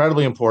obviously an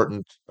incredibly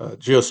important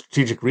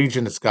geostrategic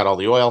region. It's got all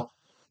the oil.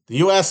 The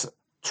U.S.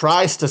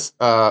 tries to.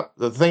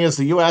 The thing is,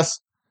 the U.S.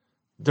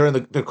 during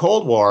the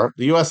Cold War,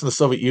 the U.S. and the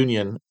Soviet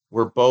Union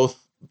were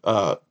both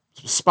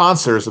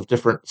sponsors of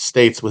different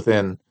states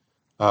within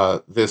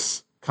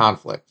this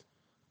conflict.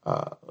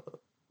 Uh,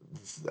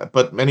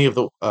 but many of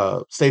the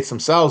states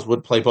themselves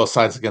would play both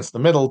sides against the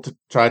middle to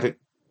try to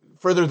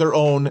further their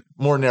own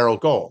more narrow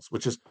goals,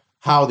 which is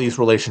how these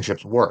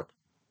relationships work.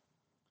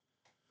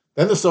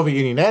 Then the Soviet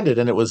Union ended,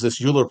 and it was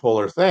this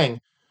unipolar thing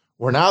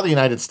where now the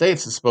United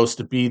States is supposed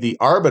to be the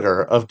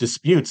arbiter of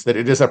disputes that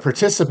it is a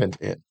participant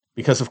in.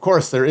 Because, of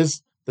course, there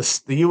is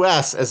the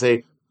U.S. as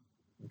a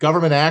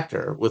government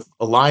actor with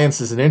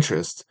alliances and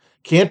interests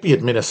can't be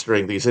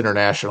administering these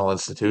international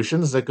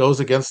institutions. That goes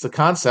against the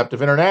concept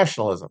of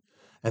internationalism.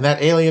 And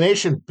that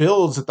alienation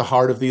builds at the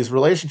heart of these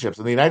relationships.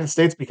 And the United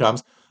States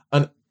becomes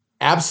an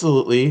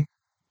absolutely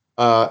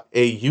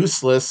a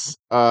useless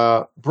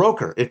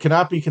broker. It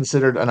cannot be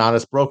considered an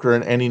honest broker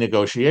in any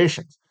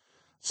negotiations.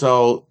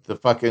 So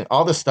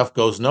all this stuff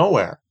goes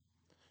nowhere.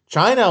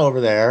 China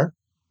over there,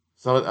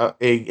 so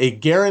a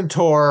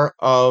guarantor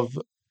of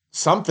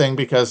something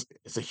because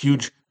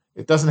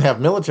it doesn't have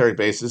military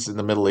bases in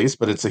the Middle East,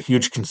 but it's a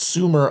huge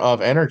consumer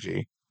of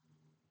energy,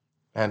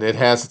 and it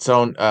has its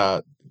own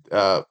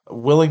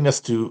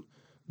willingness to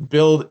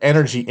build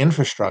energy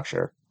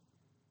infrastructure.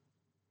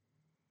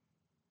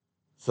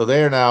 So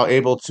they are now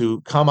able to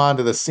come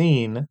onto the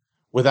scene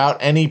without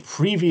any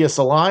previous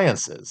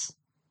alliances,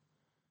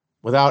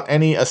 without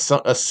any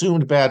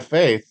assumed bad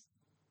faith,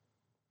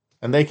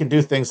 and they can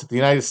do things that the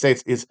United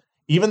States is,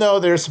 even though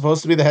they're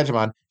supposed to be the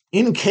hegemon,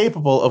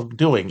 incapable of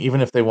doing, even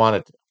if they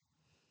wanted to.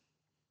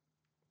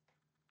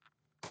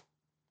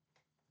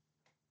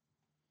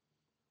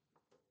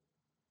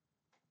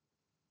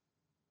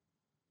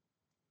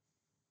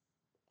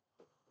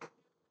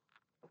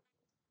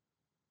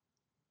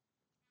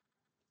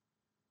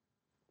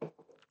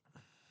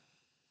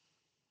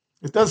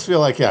 It does feel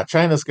like, yeah,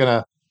 China's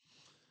going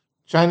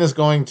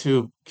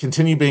to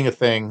continue being a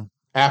thing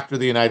after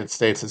the United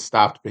States has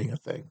stopped being a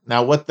thing.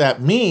 Now, what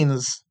that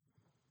means,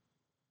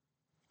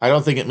 I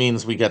don't think it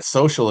means we get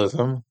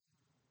socialism.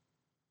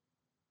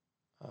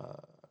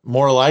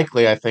 More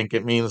likely, I think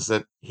it means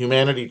that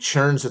humanity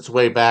churns its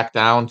way back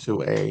down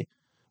to a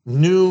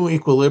new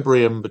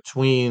equilibrium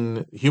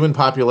between human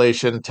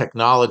population,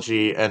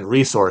 technology, and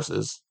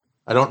resources.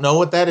 I don't know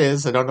what that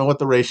is. I don't know what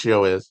the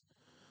ratio is.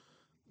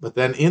 But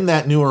then in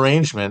that new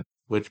arrangement,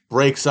 which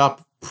breaks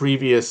up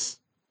previous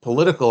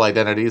political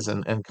identities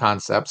and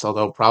concepts,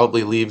 although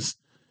probably leaves,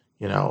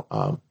 you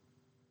know,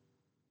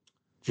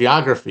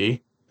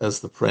 geography as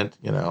the print,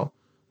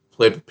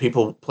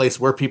 place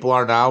where people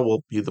are now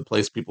will be the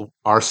place people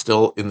are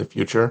still in the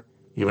future,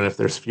 even if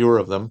there's fewer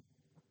of them.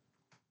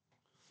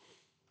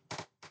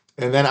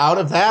 And then out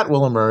of that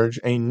will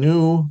emerge a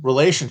new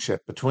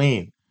relationship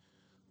between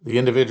the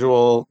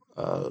individual,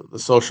 the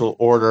social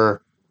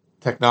order,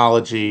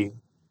 technology,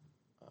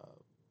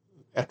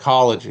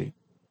 ecology.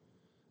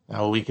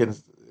 Now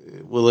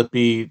will it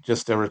be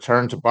just a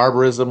return to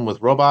barbarism with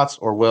robots,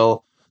 or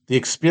will the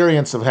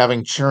experience of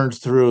having churned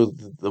through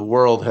the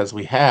world as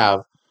we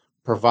have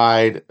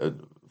provide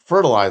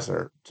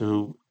fertilizer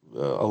to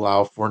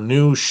allow for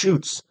new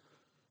shoots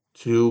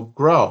to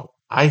grow?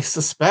 I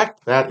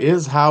suspect that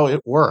is how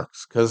it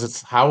works because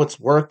it's how it's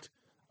worked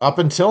up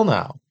until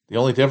now. The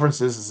only difference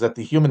is that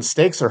the human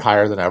stakes are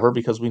higher than ever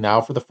because we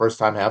now, for the first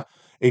time, have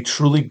a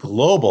truly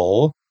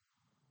global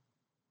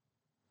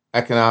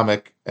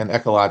economic and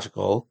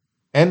ecological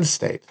end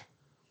state.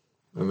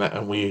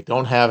 And we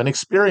don't have an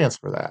experience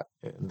for that.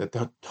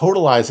 The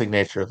totalizing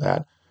nature of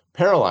that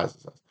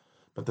paralyzes us.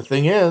 But the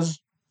thing is,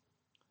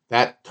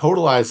 that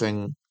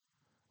totalizing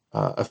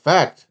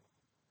effect,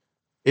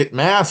 it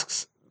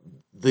masks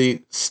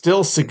the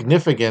still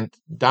significant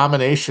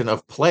domination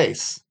of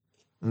place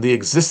and the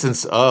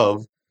existence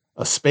of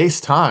a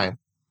space-time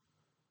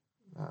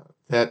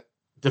that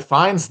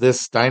defines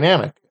this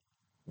dynamic.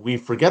 We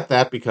forget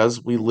that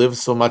because we live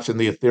so much in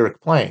the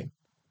etheric plane.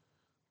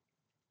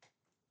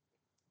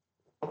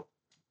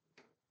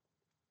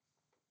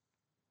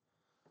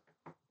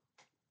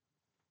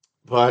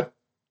 But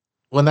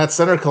when that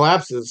center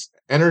collapses,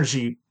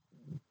 energy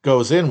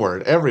goes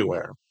inward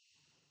everywhere.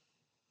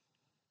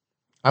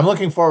 I'm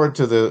looking forward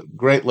to the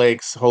Great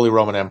Lakes Holy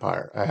Roman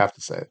Empire, I have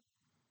to say,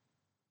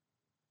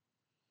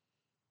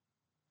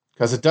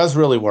 because it does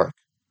really work.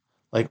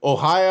 Like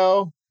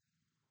Ohio,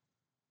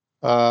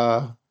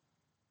 uh,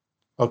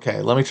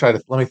 okay, let me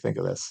think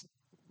of this.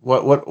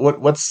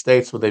 What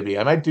states would they be?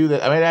 I might do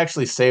that. I might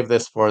actually save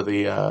this for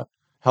the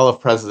Hell of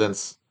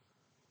Presidents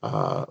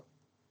uh,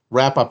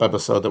 wrap up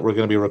episode that we're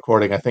going to be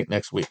recording, I think,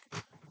 next week.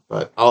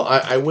 But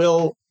I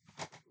will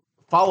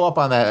follow up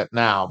on that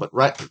now. But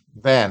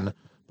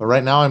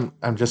right now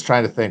I'm just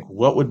trying to think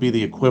what would be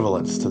the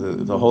equivalence to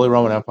the Holy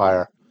Roman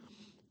Empire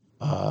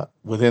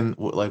within,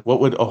 like, what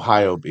would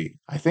Ohio be?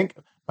 I think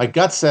my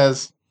gut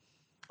says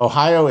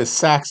Ohio is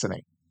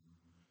Saxony.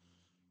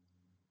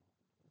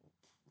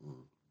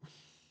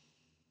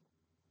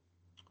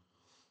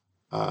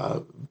 Uh,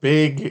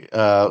 Big,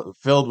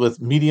 filled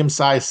with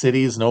medium-sized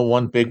cities, no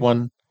one big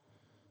one.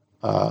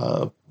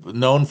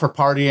 Known for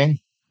partying.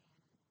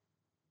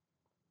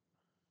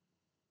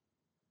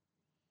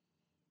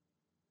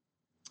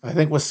 I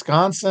think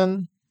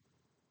Wisconsin.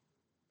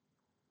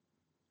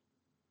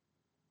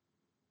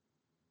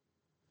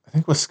 I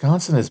think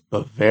Wisconsin is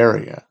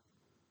Bavaria.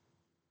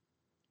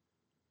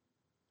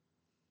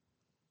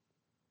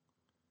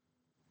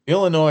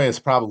 Illinois is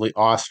probably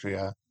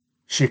Austria.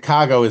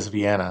 Chicago is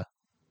Vienna.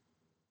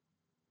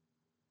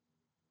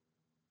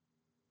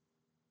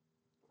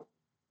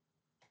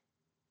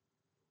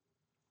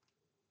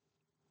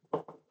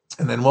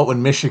 And then what would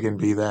Michigan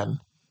be then?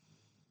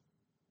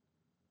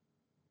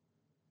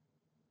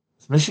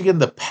 Is Michigan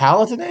the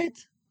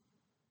Palatinate?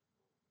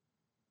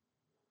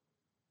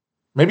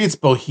 Maybe it's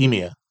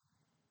Bohemia.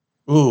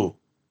 Ooh,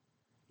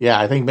 yeah,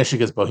 I think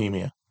Michigan's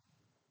Bohemia.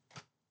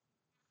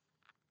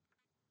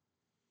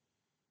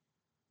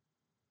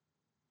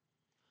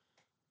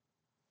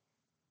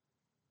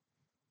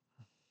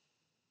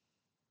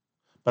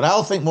 But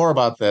I'll think more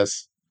about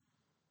this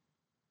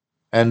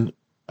and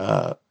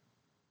uh,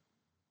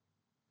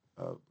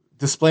 uh,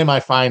 display my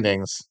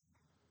findings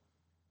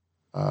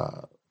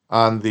uh,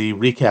 on the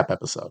recap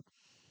episode.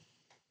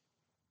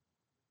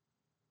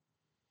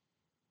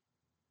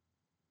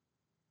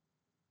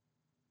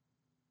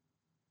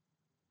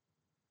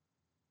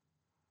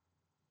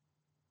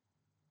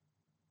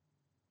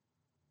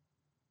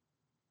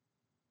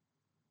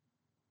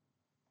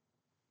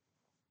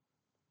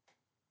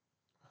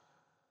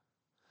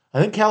 I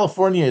think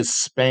California is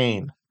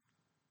Spain.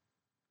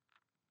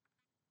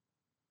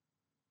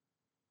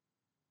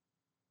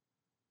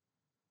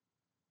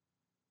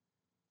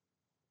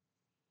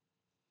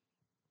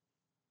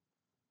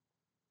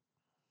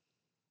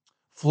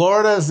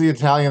 Florida is the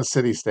Italian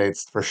city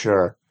states for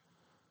sure.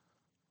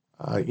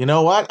 You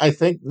know what? I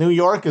think New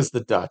York is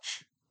the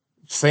Dutch,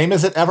 same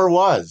as it ever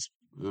was.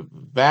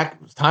 Back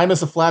time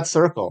is a flat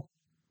circle,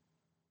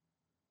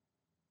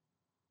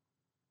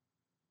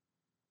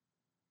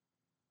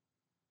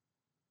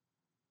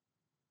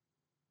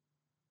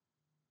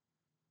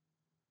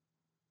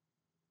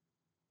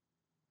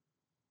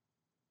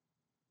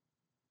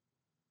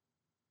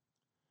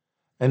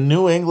 and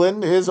New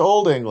England is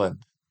Old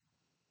England.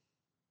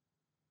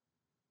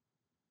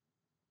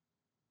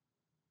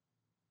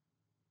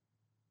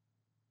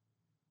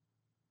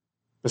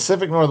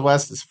 Pacific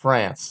Northwest is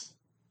France.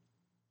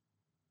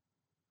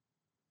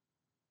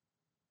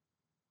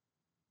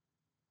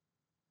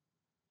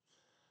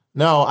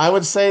 No, I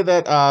would say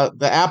that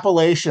the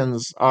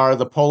Appalachians are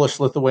the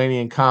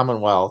Polish-Lithuanian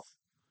Commonwealth.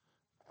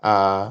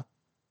 Uh,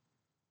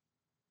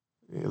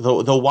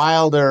 the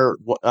wilder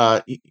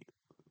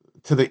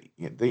to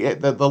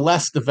the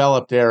less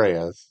developed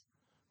areas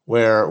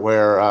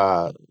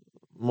where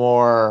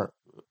more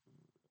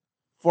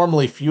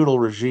formerly feudal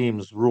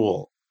regimes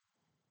rule.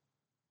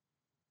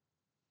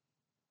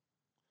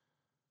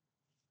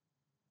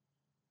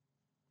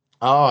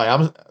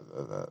 Oh,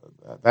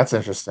 that's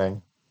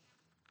interesting.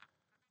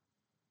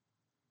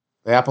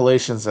 The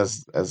Appalachians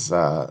as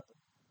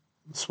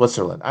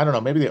Switzerland. I don't know.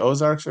 Maybe the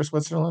Ozarks are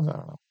Switzerland. I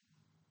don't know.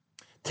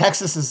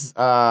 Texas is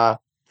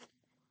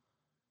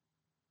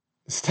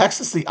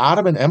Texas the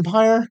Ottoman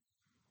Empire?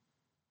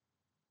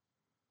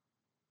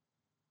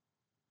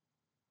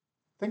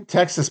 I think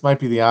Texas might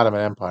be the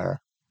Ottoman Empire.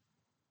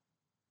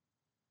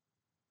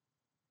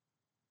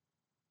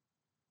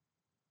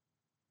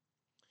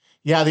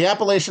 Yeah, the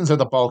Appalachians are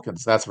the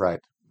Balkans. That's right.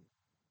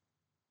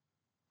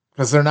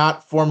 Because they're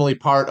not formally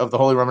part of the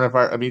Holy Roman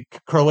Empire. I mean,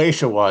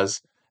 Croatia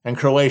was, and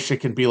Croatia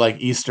can be like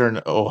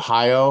Eastern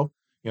Ohio,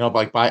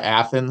 like by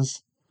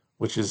Athens,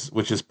 which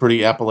is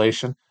pretty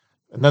Appalachian.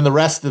 And then the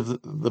rest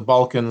of the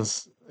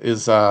Balkans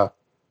is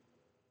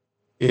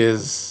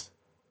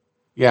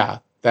yeah,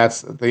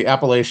 that's the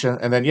Appalachian,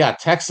 and then yeah,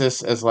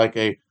 Texas as like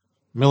a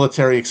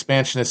military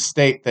expansionist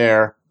state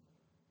there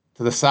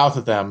to the south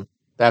of them.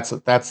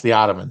 That's the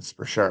Ottomans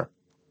for sure.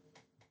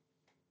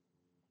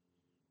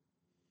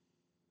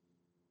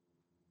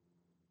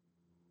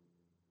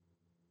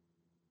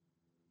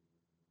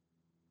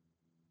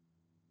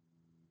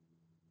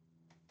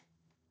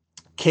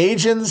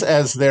 Cajuns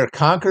as their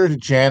conquered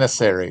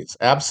janissaries.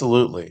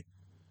 Absolutely.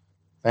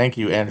 Thank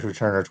you, Andrew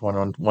Turner,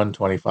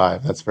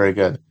 125. That's very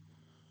good.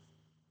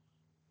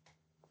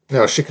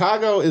 No,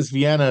 Chicago is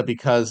Vienna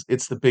because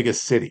it's the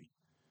biggest city.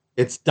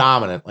 It's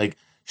dominant. Like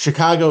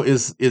Chicago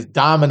is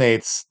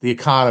dominates the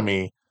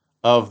economy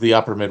of the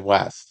Upper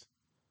Midwest,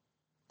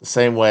 the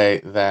same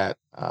way that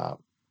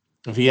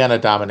Vienna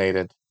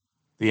dominated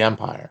the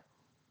empire.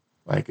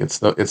 Like it's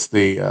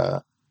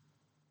the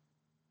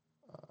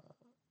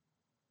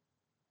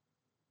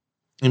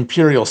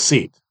imperial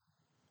seat.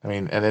 I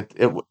mean, and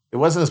it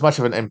wasn't as much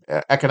of an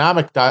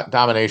economic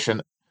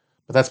domination,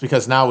 but that's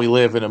because now we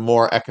live in a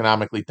more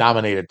economically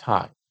dominated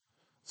time.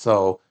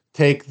 So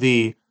take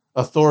the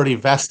authority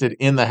vested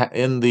in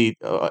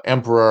the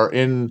emperor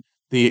in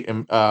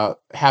the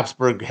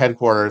Habsburg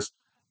headquarters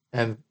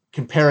and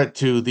compare it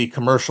to the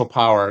commercial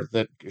power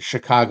that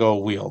Chicago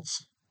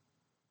wields.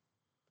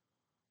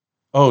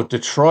 Oh,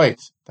 Detroit,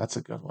 that's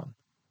a good one.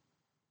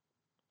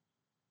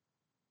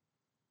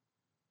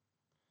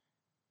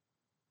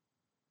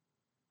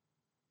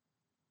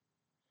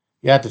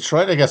 Yeah,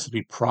 Detroit, I guess would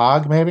be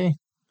Prague, maybe,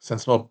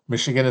 since well,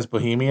 Michigan is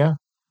Bohemia.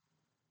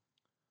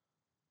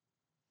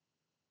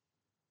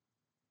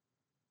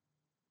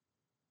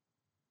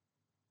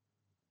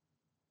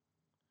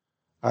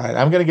 All right,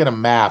 I'm gonna get a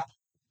map.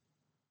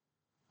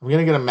 I'm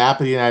gonna get a map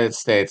of the United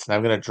States, and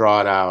I'm gonna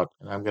draw it out,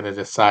 and I'm gonna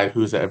decide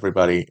who's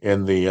everybody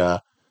in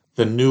the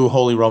new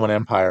Holy Roman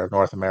Empire of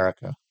North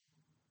America.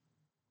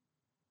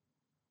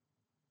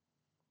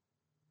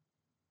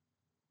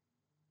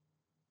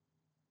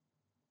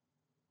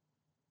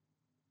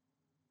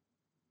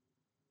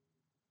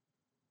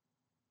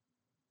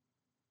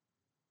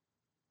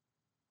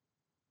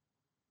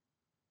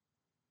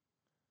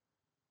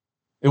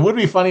 It would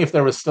be funny if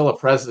there was still a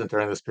president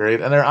during this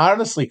period, and there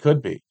honestly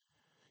could be.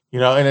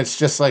 And it's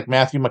just like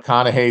Matthew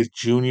McConaughey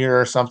Jr.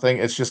 or something.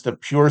 It's just a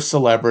pure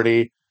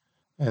celebrity,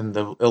 and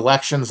the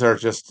elections are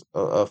just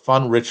a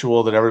fun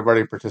ritual that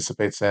everybody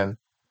participates in.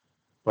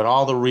 But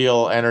all the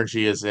real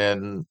energy is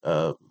in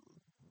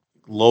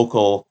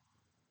local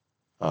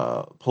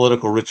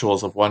political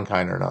rituals of one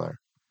kind or another.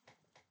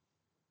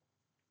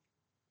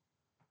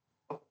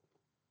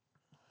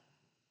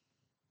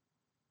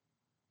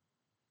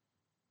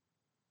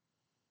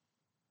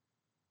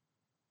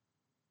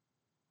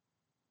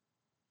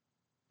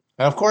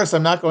 And of course,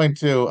 I'm not going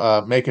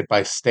to make it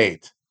by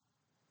state.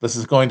 This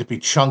is going to be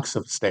chunks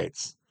of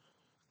states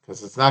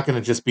because it's not going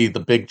to just be the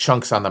big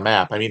chunks on the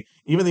map. I mean,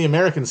 even the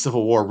American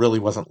Civil War really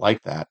wasn't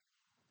like that.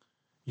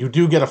 You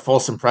do get a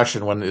false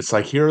impression when it's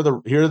like here are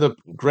the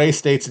gray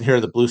states and here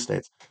are the blue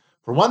states.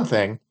 For one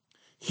thing,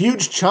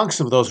 huge chunks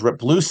of those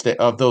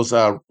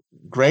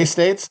gray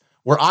states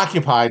were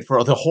occupied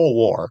for the whole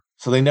war,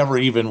 so they never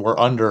even were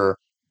under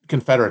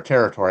Confederate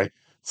territory.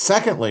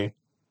 Secondly,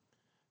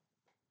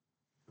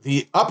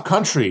 the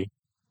upcountry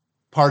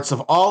parts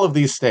of all of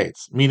these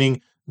states,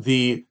 meaning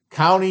the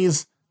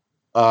counties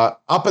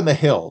up in the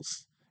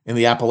hills, in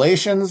the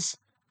Appalachians,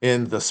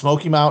 in the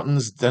Smoky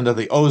Mountains, into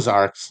the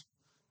Ozarks,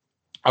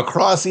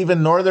 across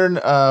even northern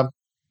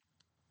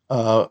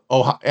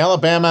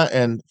Alabama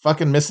and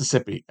fucking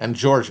Mississippi and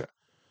Georgia.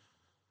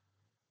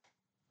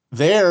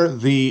 There,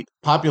 the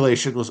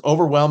population was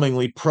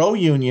overwhelmingly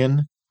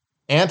pro-union,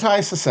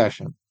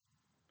 anti-secession,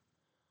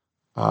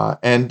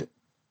 and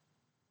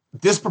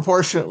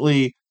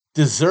disproportionately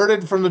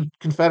deserted from the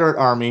Confederate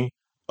Army,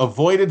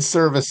 avoided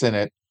service in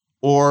it,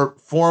 or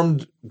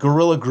formed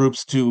guerrilla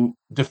groups to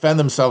defend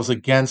themselves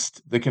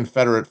against the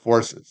Confederate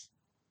forces.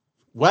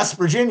 West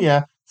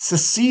Virginia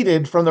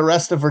seceded from the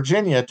rest of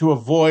Virginia to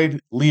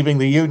avoid leaving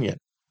the Union.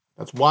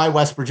 That's why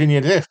West Virginia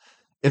did it.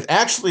 It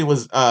actually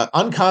was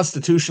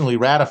unconstitutionally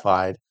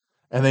ratified,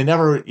 and they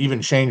never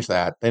even changed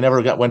that. They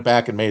never went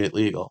back and made it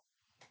legal.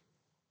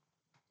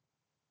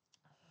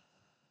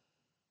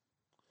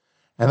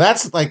 And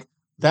that's like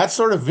that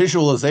sort of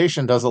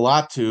visualization does a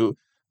lot to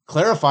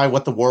clarify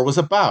what the war was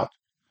about.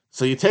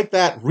 So you take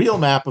that real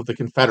map of the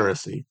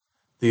Confederacy,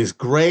 these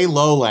gray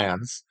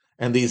lowlands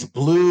and these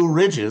blue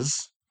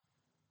ridges,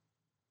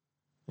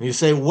 and you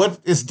say,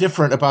 what is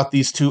different about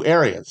these two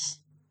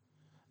areas?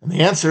 And the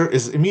answer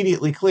is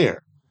immediately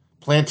clear.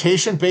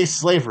 Plantation-based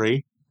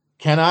slavery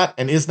cannot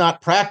and is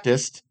not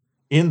practiced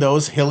in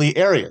those hilly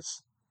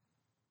areas,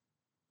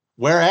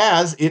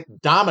 whereas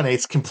it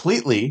dominates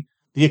completely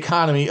the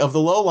economy of the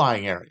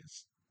low-lying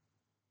areas.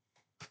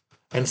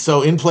 And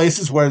so in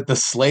places where the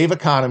slave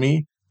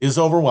economy is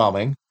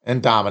overwhelming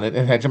and dominant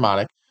and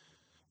hegemonic,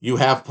 you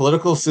have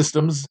political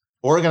systems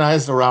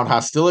organized around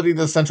hostility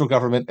to the central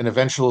government and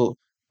eventual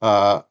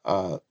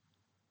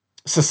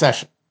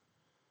secession,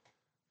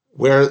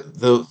 where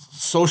the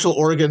social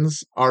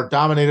organs are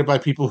dominated by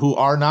people who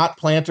are not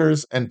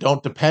planters and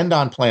don't depend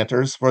on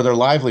planters for their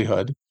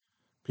livelihood,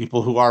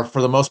 people who are,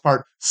 for the most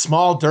part,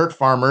 small dirt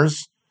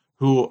farmers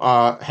who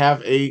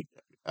have a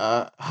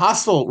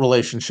hostile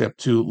relationship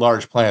to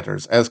large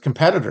planters as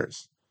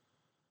competitors.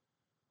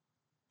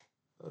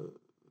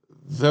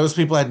 Those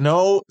people had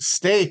no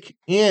stake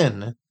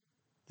in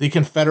the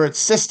Confederate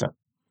system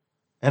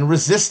and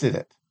resisted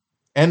it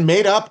and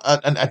made up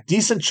a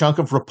decent chunk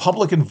of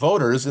Republican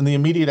voters in the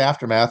immediate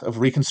aftermath of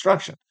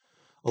Reconstruction.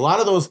 A lot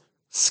of those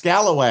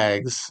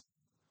scalawags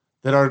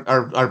that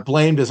are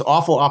blamed as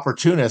awful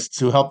opportunists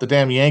who helped the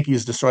damn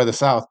Yankees destroy the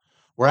South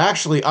were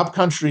actually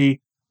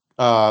upcountry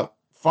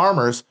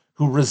farmers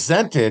who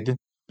resented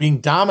being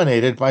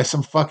dominated by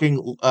some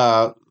fucking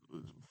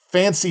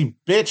fancy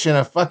bitch in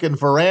a fucking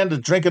veranda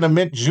drinking a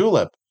mint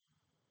julep.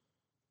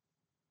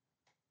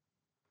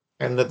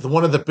 And that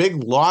one of the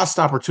big lost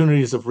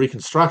opportunities of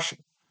Reconstruction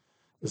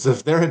is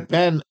if there had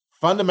been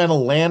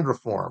fundamental land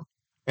reform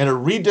and a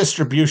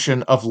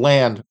redistribution of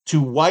land to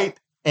white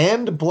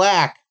and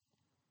black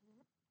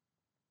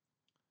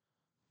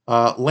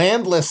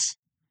landless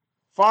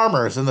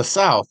farmers in the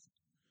South,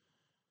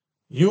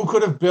 you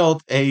could have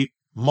built a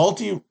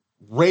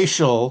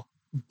multiracial,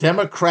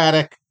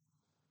 democratic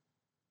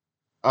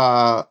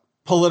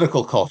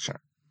political culture.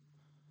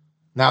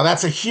 Now,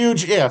 that's a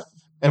huge if,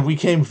 and we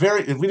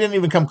didn't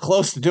even come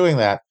close to doing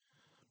that,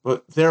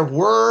 but there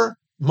were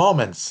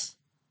moments,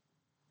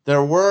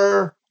 there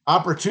were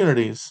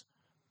opportunities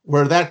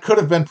where that could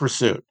have been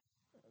pursued.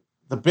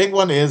 The big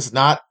one is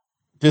not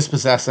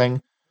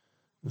dispossessing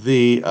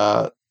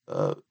the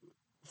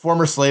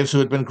former slaves who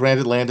had been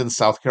granted land in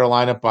South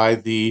Carolina by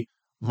the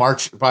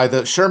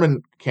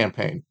Sherman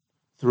campaign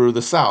through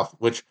the South,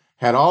 which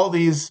had all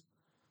these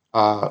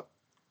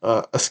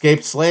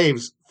escaped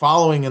slaves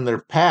following in their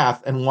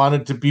path and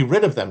wanted to be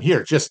rid of them.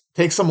 Here, just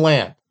take some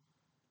land.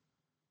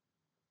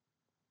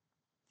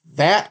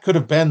 That could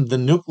have been the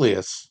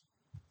nucleus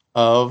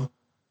of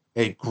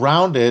a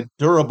grounded,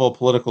 durable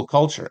political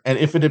culture. And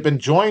if it had been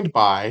joined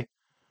by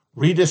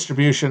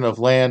redistribution of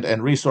land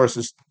and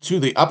resources to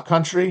the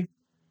upcountry,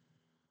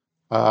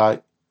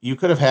 you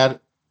could have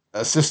had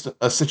a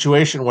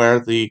situation where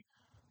the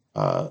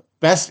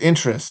best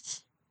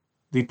interests,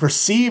 the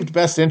perceived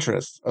best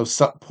interests of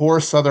poor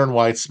Southern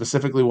whites,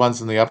 specifically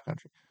ones in the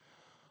upcountry,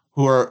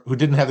 who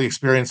didn't have the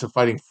experience of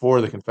fighting for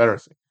the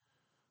Confederacy,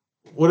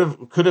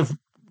 could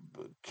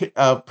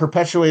have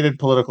perpetuated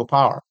political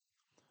power,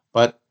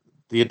 but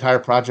the entire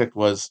project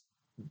was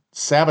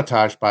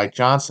sabotaged by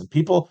Johnson.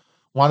 People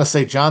want to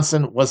say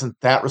Johnson wasn't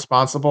that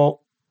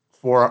responsible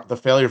for the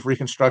failure of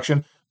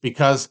Reconstruction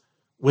because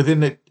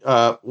within it,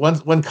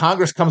 when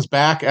Congress comes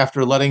back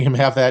after letting him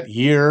have that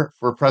year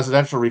for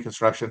presidential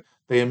Reconstruction,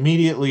 they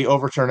immediately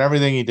overturn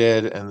everything he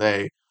did, and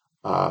they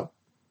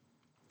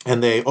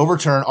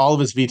overturn all of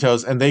his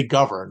vetoes, and they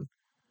govern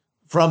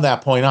from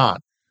that point on.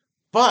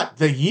 But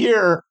the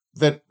year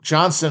that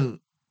Johnson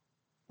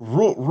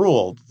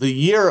ruled, the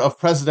year of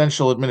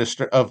presidential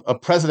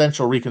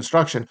presidential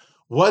Reconstruction,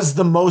 was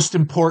the most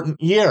important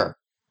year.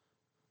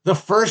 The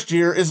first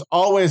year is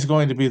always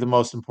going to be the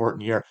most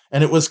important year,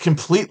 and it was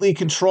completely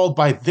controlled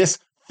by this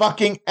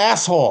fucking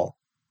asshole.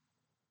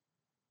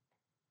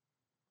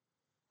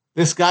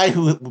 This guy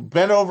who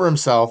bent over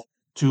himself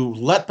to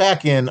let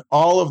back in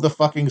all of the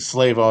fucking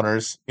slave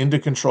owners into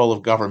control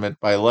of government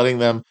by letting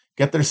them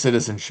get their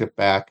citizenship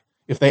back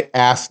if they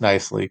asked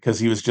nicely, because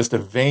he was just a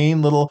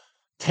vain little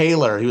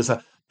tailor. He was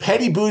a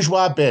petty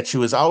bourgeois bitch who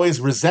was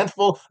always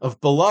resentful of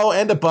below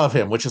and above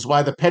him, which is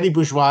why the petty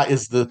bourgeois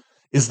is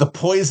the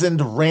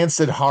poisoned,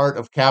 rancid heart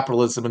of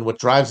capitalism and what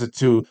drives it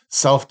to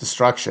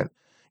self-destruction.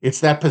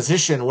 It's that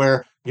position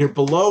where you're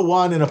below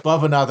one and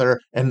above another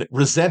and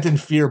resent and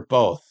fear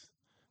both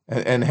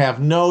and have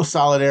no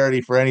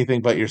solidarity for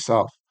anything but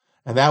yourself.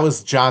 And that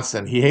was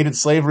Johnson. He hated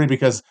slavery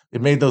because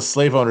it made those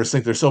slave owners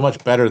think they're so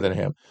much better than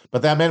him.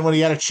 But that meant when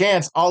he had a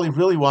chance, all he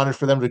really wanted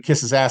for them to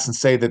kiss his ass and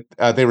say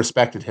that they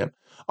respected him.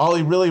 All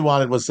he really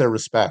wanted was their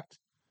respect.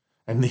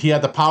 And he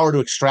had the power to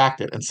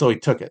extract it, and so he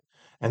took it.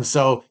 And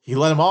so he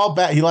let them all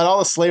back. He let all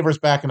the slavers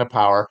back into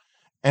power,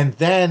 and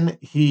then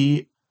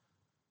he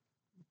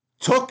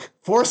took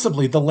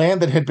forcibly the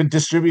land that had been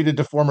distributed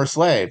to former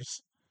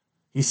slaves.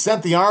 He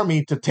sent the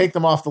army to take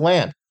them off the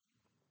land.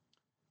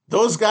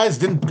 Those guys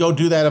didn't go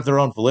do that of their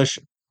own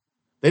volition.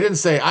 They didn't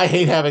say,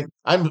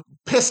 I'm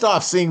pissed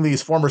off seeing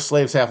these former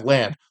slaves have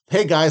land.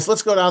 Hey guys,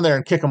 let's go down there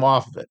and kick them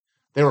off of it.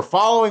 They were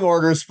following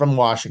orders from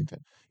Washington.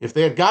 If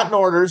they had gotten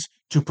orders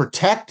to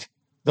protect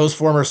those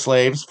former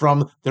slaves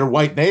from their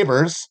white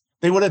neighbors,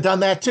 they would have done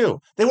that too.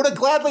 They would have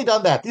gladly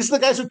done that. These are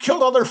the guys who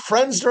killed all their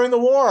friends during the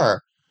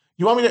war.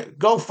 You want me to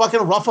go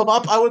fucking rough them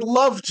up? I would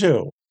love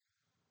to.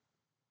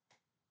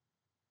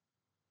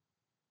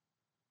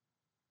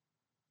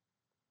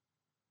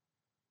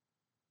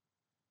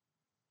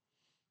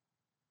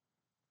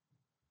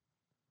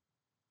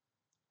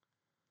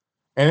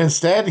 And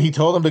instead, he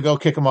told them to go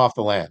kick them off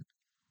the land.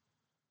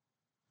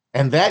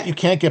 And that you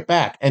can't get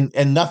back. And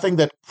nothing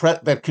that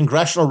that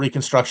congressional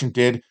Reconstruction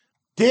did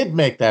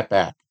make that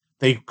back.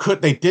 They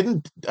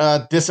didn't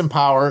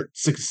disempower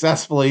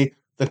successfully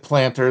the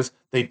planters.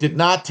 They did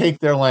not take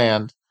their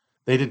land.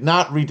 They did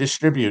not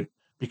redistribute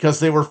because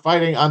they were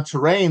fighting on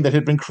terrain that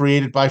had been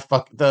created by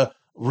the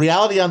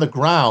reality on the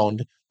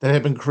ground that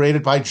had been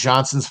created by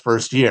Johnson's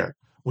first year,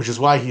 which is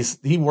why he's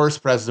the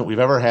worst president we've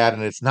ever had,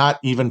 and it's not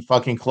even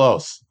fucking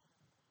close.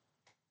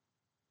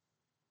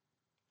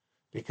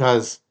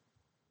 Because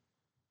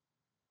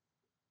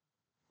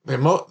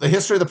the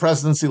history of the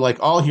presidency,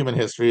 like all human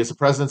history, is a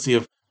presidency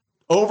of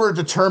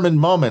overdetermined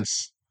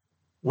moments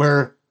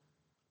where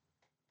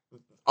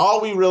all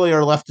we really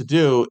are left to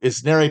do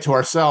is narrate to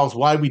ourselves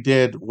why we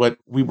did what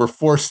we were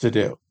forced to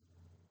do.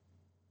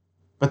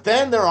 But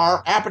then there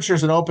are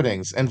apertures and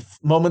openings and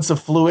moments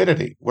of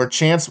fluidity where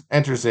chance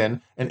enters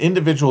in and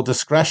individual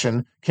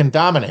discretion can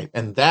dominate.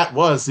 And that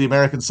was the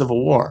American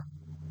Civil War.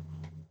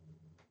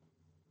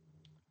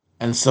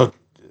 And so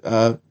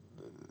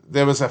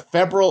there was a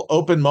febrile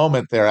open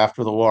moment there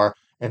after the war,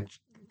 and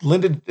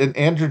Lyndon and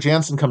Andrew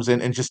Johnson comes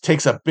in and just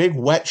takes a big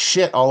wet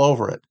shit all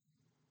over it.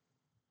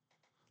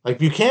 Like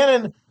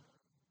Buchanan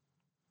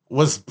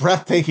was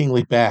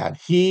breathtakingly bad.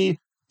 He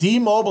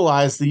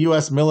demobilized the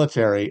U.S.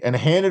 military and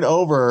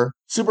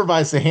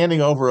supervised the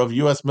handing over of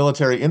U.S.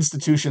 military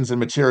institutions and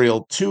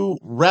material to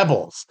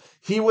rebels.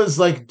 He was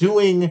like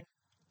doing,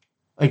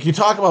 like you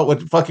talk about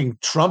what fucking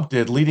Trump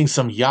did, leading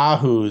some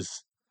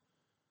yahoos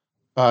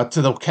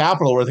to the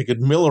Capitol where they could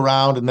mill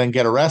around and then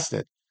get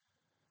arrested.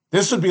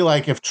 This would be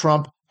like if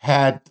Trump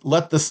had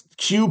let the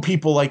Q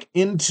people like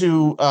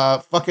into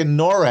fucking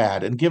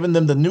NORAD and given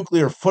them the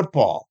nuclear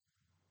football.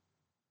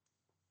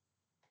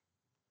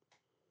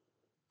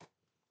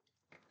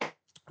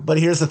 But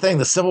here's the thing,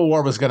 the Civil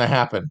War was going to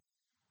happen.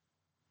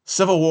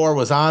 Civil War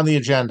was on the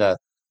agenda.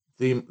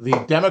 The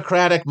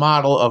Democratic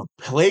model of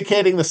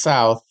placating the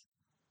South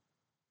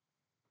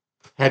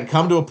had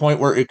come to a point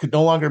where it could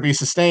no longer be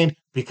sustained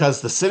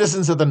because the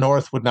citizens of the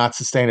North would not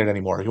sustain it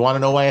anymore. You want to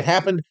know why it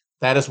happened?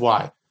 That is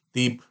why.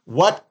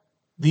 What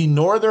the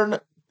Northern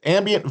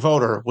ambient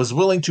voter was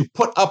willing to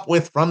put up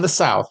with from the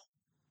South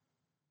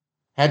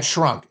had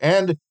shrunk.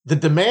 And the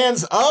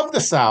demands of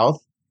the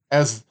South,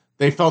 as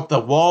they felt the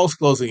walls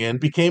closing in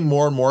became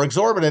more and more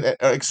exorbitant,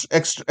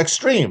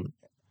 extreme,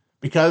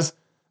 because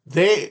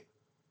they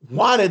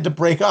wanted to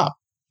break up.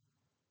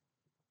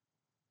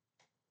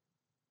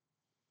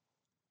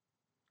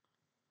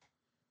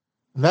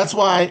 And that's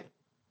why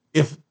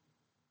if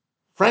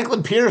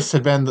Franklin Pierce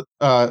had been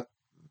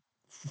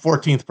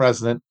 14th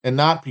president and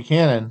not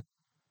Buchanan,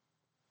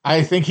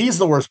 I think he's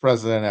the worst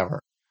president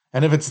ever.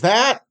 And if it's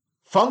that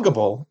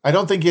fungible, I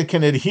don't think it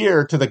can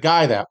adhere to the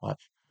guy that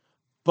much.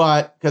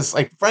 But because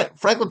like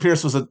Franklin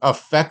Pierce was a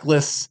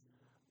feckless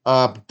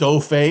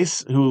dough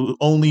face who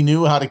only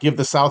knew how to give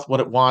the South what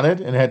it wanted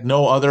and had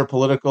no other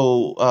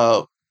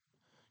political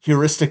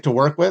heuristic to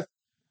work with,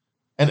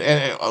 and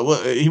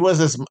he was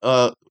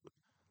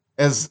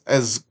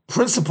as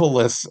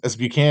principleless as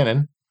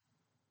Buchanan.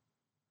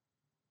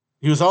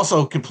 He was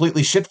also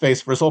completely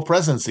shit-faced for his whole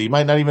presidency. He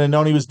might not even have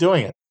known he was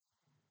doing it.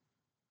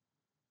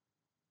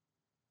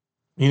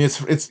 I mean,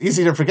 it's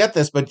easy to forget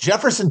this, but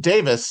Jefferson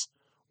Davis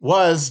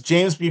was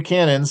James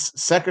Buchanan's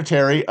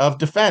Secretary of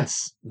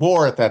Defense,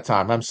 War at that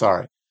time. I'm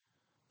sorry.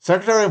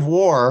 Secretary of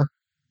War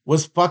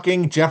was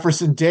fucking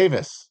Jefferson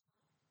Davis.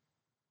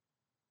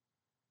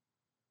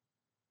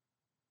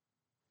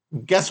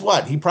 Guess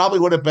what? He probably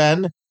would have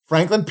been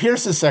Franklin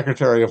Pierce's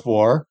Secretary of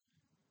War.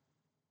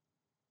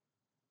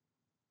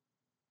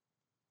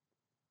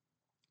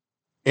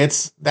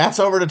 That's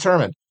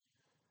overdetermined.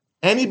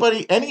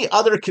 Any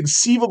other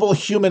conceivable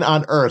human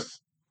on Earth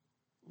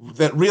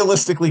that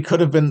realistically could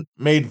have been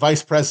made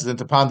vice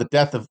president upon the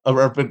death of,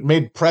 or been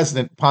made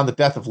president upon the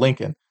death of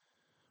Lincoln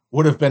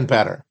would have been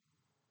better.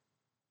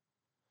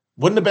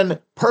 Wouldn't have been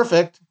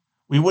perfect.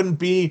 We wouldn't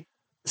be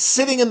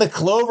sitting in the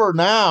clover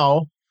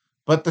now,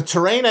 but the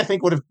terrain, I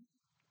think, would have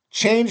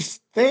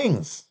changed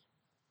things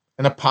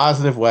in a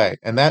positive way.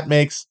 And that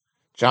makes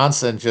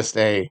Johnson just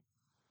a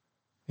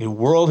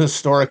world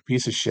historic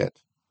piece of shit.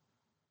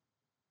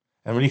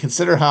 And when you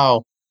consider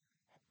how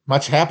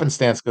much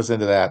happenstance goes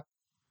into that,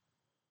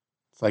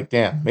 it's like,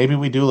 damn, maybe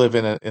we do live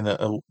in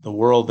the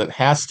world that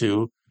has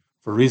to,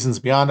 for reasons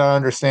beyond our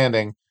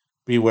understanding,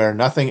 be where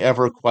nothing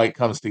ever quite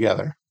comes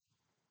together.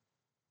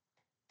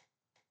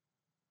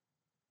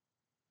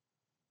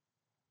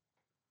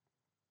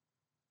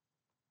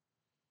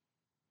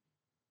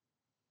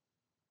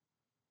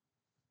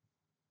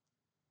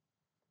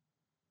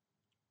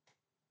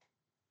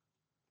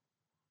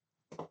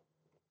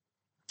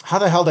 How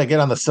the hell did I get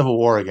on the Civil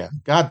War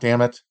again? God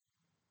damn it.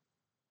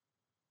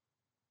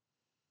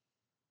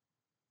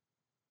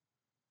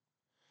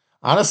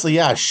 Honestly,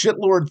 yeah,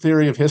 shitlord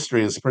theory of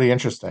history is pretty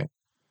interesting.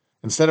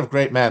 Instead of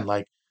great men,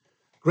 like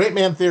great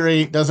man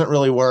theory doesn't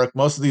really work.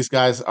 Most of these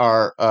guys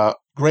are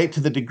great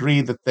to the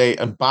degree that they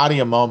embody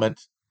a moment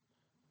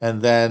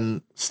and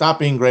then stop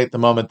being great the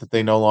moment that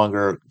they no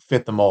longer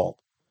fit the mold.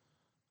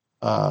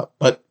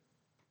 But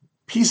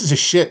pieces of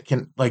shit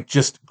can like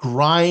just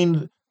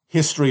grind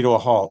history to a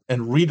halt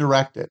and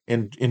redirect it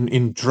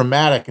in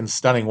dramatic and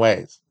stunning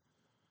ways.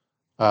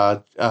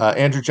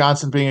 Andrew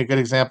Johnson being a good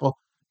example.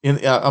 In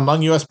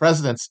among U.S.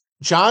 presidents,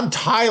 John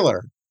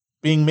Tyler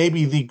being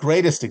maybe the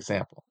greatest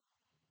example.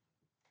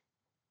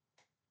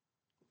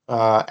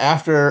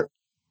 After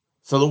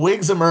So the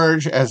Whigs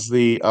emerge as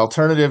the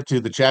alternative to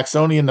the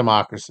Jacksonian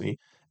democracy,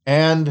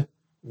 and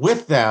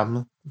with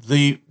them,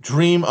 the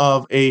dream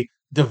of a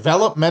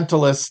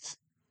developmentalist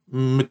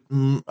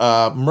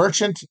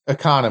merchant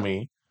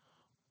economy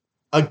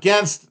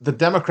against the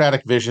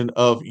democratic vision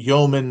of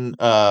yeoman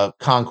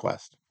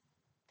conquest.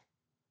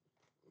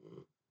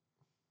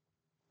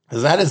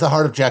 Because that is the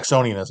heart of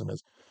Jacksonianism: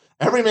 is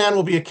every man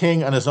will be a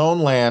king on his own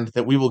land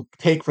that we will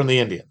take from the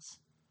Indians.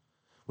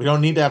 We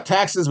don't need to have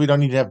taxes. We don't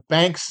need to have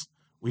banks.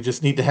 We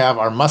just need to have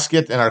our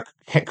musket and our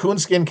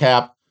coonskin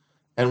cap,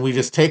 and we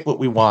just take what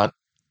we want.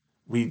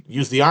 We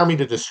use the army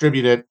to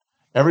distribute it.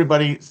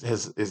 Everybody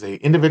is an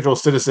individual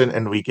citizen,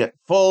 and we get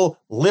full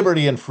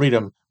liberty and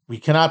freedom. We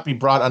cannot be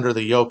brought under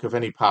the yoke of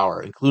any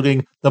power,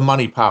 including the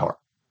money power.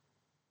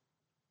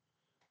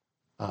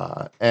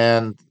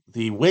 And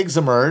the Whigs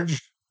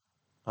emerged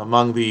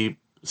among the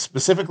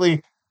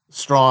specifically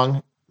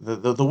strong.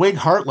 The Whig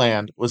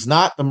heartland was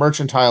not the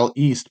mercantile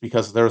East,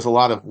 because there was a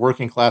lot of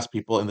working class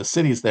people in the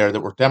cities there that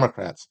were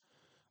Democrats.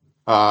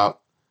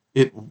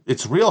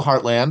 Its real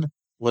heartland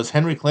was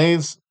Henry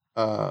Clay's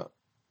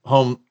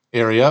home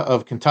area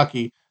of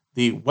Kentucky,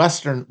 the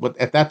western,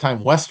 at that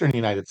time, western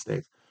United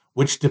States,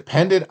 which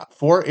depended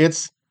for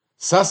its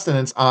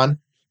sustenance on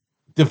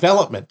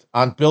development,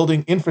 on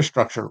building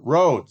infrastructure,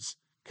 roads,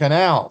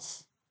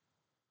 canals.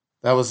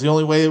 That was the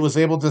only way it was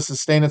able to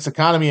sustain its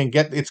economy and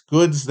get its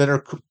goods that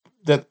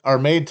are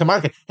made to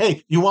market.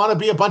 Hey, you want to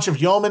be a bunch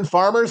of yeoman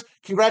farmers?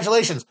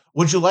 Congratulations.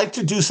 Would you like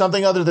to do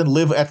something other than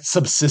live at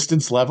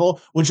subsistence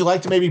level? Would you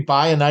like to maybe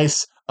buy a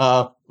nice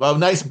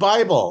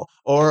Bible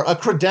or a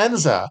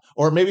credenza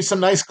or maybe some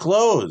nice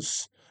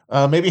clothes?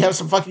 Maybe have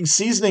some fucking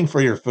seasoning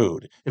for your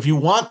food. If you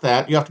want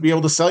that, you have to be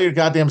able to sell your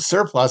goddamn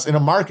surplus in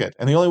a market.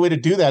 And the only way to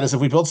do that is if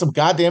we build some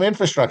goddamn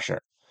infrastructure.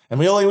 And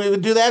the only way we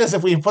would do that is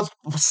if we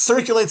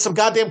circulate some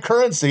goddamn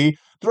currency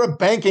through a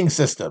banking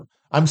system.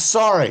 I'm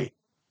sorry.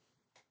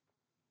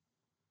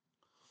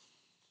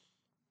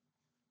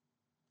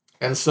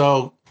 And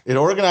so it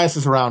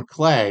organizes around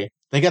Clay.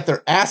 They get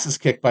their asses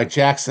kicked by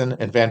Jackson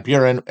and Van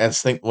Buren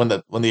as when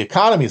the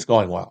economy is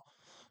going well,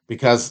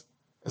 because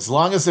as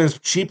long as there's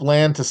cheap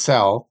land to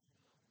sell,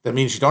 that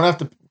means you don't have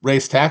to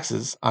raise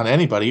taxes on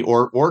anybody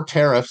or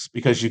tariffs,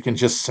 because you can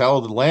just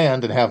sell the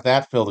land and have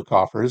that fill the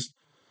coffers.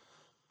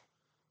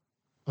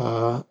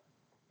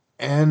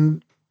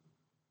 And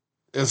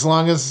as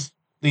long as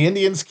the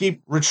Indians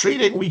keep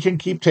retreating, we can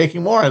keep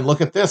taking more. And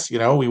look at this,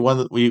 we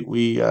won.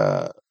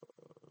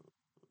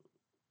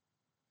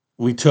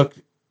 We took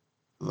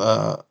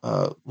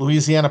the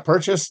Louisiana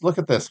Purchase. Look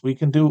at this. We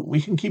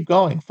can keep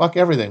going. Fuck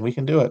everything. We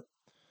can do it.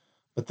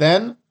 But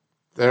then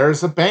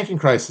there's a banking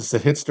crisis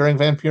that hits during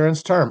Van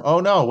Buren's term. Oh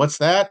no, what's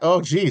that?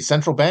 Oh gee,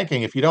 central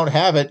banking. If you don't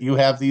have it, you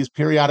have these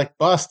periodic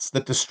busts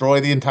that destroy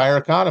the entire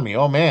economy.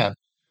 Oh man.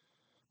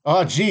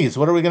 Oh geez,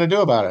 what are we going to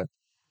do about it?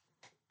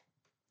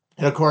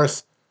 And of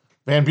course,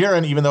 Van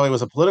Buren, even though he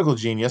was a political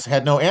genius,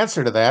 had no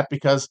answer to that,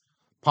 because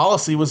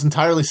policy was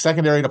entirely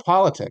secondary to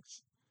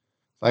politics.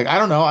 Like, I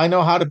don't know. I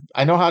know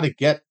how to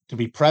get to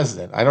be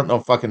president. I don't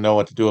know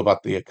what to do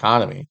about the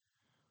economy.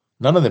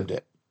 None of them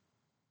did.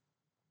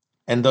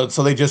 And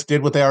so they just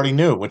did what they already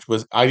knew, which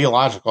was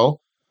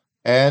ideological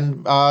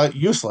and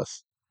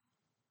useless.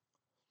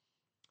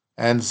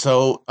 And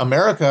so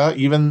America,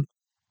 even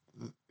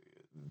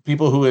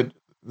people who had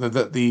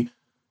the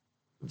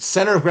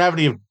center of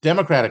gravity of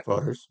Democratic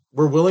voters,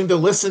 were willing to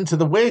listen to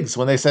the Whigs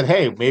when they said,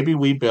 "Hey, maybe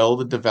we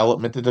build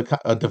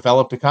a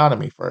developed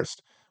economy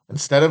first.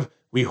 Instead of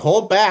we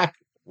hold back,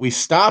 we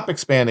stop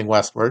expanding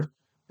westward,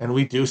 and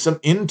we do some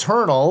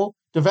internal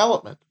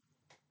development,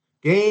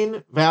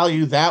 gain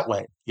value that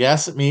way."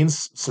 Yes, it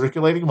means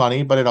circulating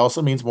money, but it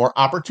also means more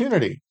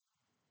opportunity.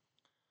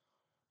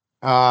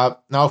 Now,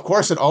 of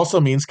course, it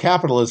also means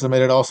capitalism,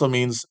 and it also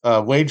means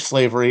wage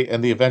slavery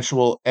and the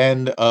eventual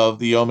end of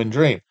the yeoman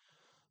dream.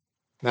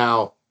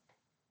 Now,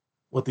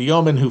 what the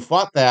yeomen who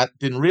fought that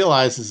didn't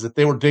realize is that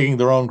they were digging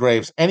their own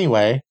graves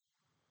anyway.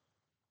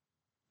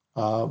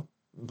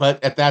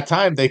 But at that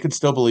time, they could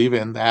still believe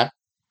in that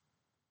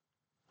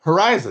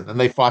horizon, and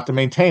they fought to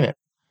maintain it.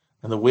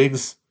 And the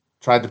Whigs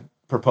tried to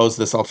propose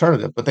this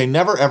alternative, but they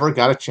never ever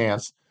got a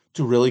chance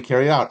to really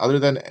carry out, other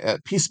than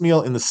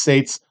piecemeal in the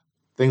states,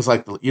 things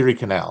like the Erie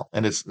Canal.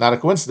 And it's not a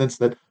coincidence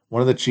that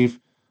one of the chief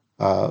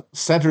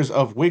centers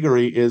of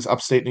Whiggery is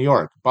upstate New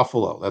York,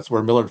 Buffalo. That's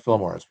where Millard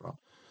Fillmore is from.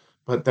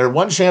 But their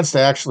one chance to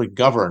actually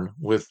govern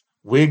with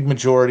Whig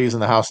majorities in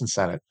the House and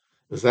Senate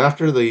was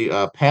after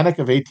the Panic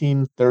of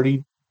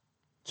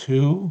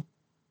 1832,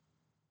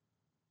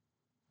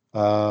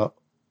 and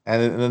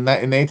in the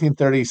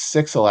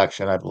 1836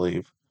 election, I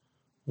believe,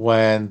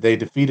 when they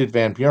defeated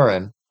Van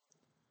Buren.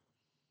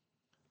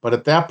 But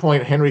at that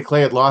point, Henry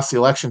Clay had lost the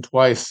election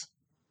twice.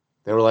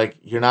 They were like,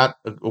 "You're not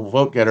a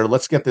vote getter.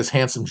 Let's get this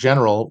handsome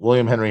general,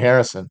 William Henry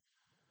Harrison."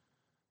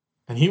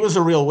 And he was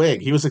a real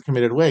Whig. He was a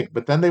committed Whig.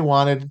 But then they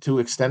wanted to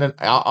extend an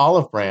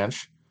olive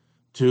branch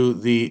to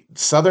the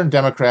Southern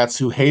Democrats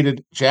who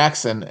hated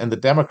Jackson and the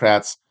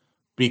Democrats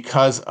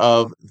because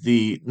of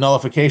the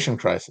nullification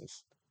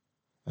crisis.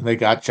 And they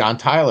got John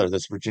Tyler,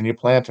 this Virginia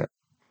planter.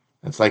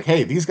 It's like,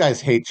 hey, these guys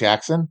hate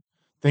Jackson.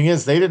 Thing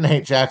is, they didn't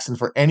hate Jackson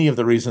for any of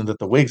the reason that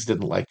the Whigs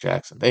didn't like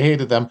Jackson. They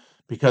hated them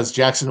because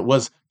Jackson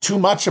was too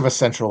much of a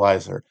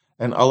centralizer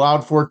and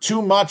allowed for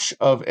too much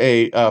of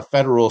a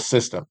federal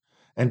system,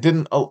 and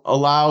didn't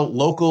allow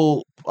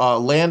local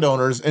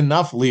landowners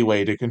enough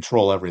leeway to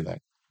control everything.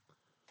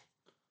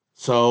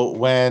 So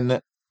when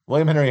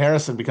William Henry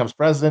Harrison becomes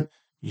president,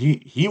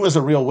 he was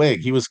a real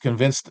Whig. He was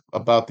convinced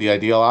about the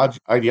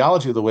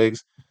ideology of the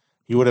Whigs.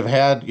 He would have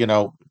had,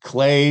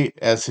 Clay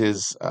as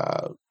his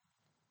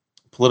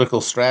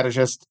political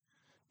strategist.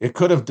 They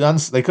could have done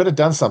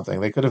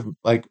something. They could have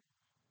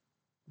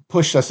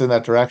pushed us in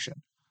that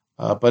direction.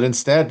 But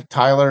instead,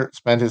 Tyler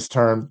spent his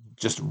term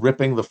just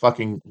ripping the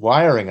fucking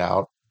wiring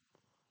out,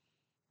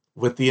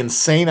 with the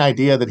insane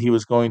idea that he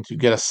was going to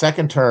get a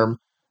second term,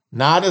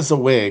 not as a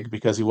Whig,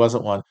 because he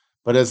wasn't one,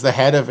 but as the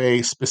head of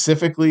a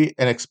specifically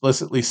and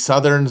explicitly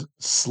Southern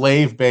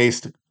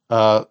slave-based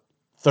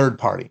third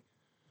party.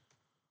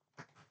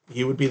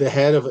 He would be the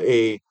head of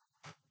a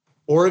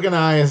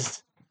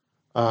organized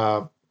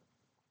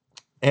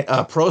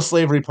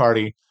pro-slavery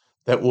party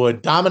that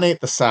would dominate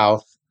the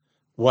South,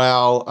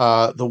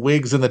 while the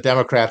Whigs and the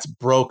Democrats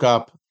broke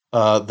up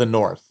the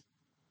North.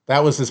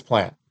 That was his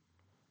plan.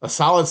 A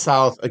solid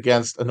South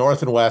against a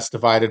North and West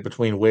divided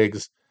between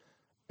Whigs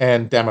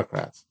and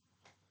Democrats.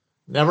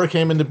 Never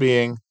came into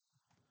being,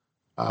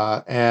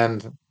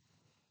 and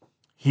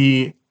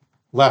he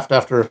left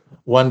after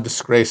one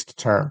disgraced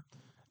term.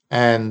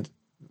 And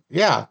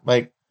yeah,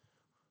 the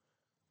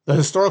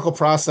historical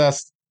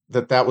process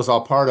that was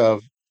all part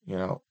of,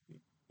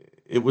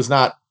 it was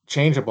not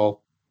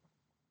changeable.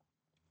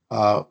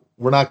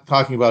 We're not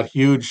talking about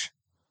huge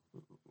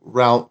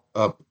realm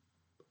of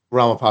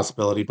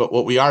possibility, but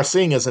what we are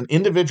seeing is an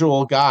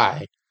individual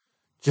guy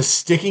just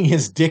sticking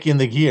his dick in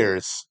the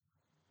gears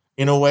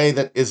in a way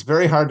that is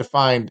very hard to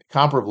find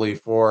comparably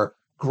for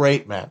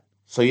great men.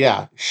 So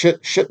yeah,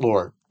 shit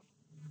lord.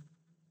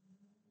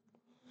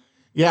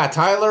 Yeah,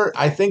 Tyler,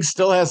 I think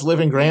still has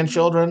living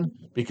grandchildren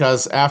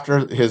because after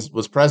his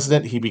was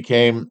president, he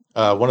became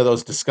one of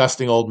those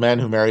disgusting old men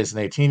who marries an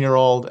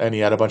 18-year-old, and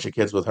he had a bunch of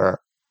kids with her.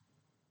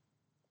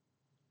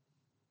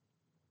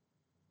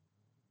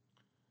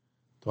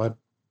 Do I do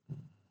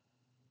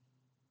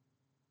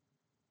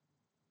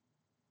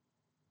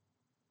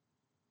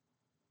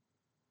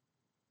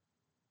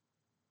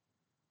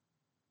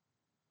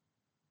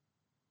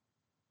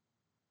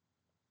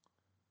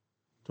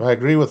I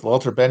agree with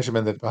Walter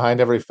Benjamin that behind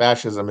every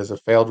fascism is a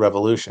failed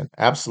revolution?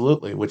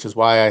 Absolutely, which is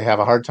why I have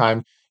a hard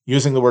time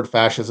using the word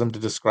fascism to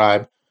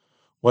describe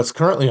what's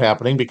currently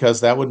happening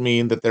because that would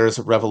mean that there is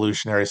a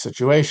revolutionary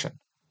situation,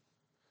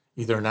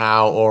 either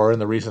now or in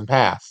the recent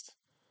past.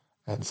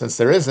 And since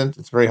there isn't,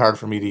 it's very hard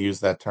for me to use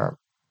that term.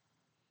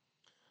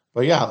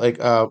 But yeah,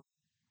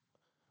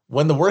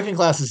 when the working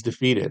class is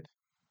defeated,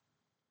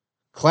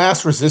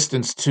 class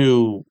resistance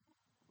to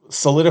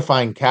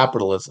solidifying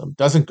capitalism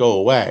doesn't go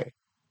away.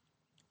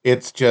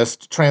 It's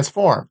just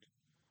transformed,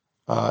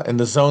 and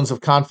the zones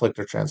of conflict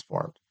are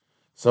transformed.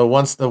 So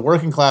once the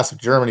working class of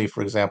Germany,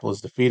 for example,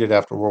 is defeated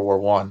after World War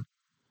One,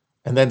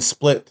 and then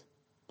split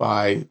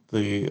by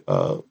the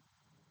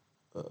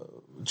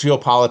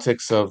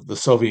geopolitics of the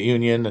Soviet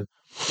Union and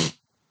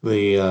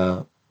the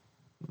uh,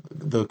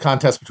 the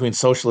contest between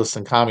socialists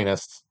and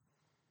communists,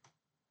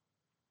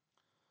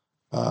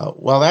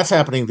 while that's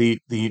happening,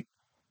 the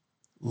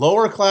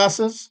lower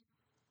classes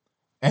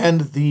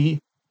and the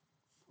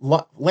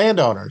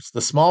landowners,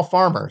 the small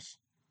farmers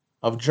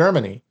of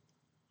Germany,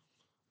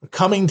 are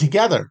coming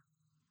together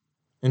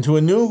into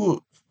a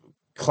new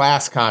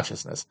class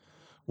consciousness,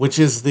 which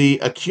is the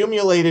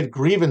accumulated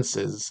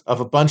grievances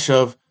of a bunch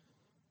of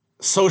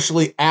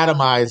socially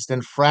atomized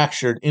and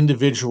fractured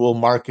individual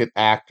market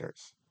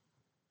actors.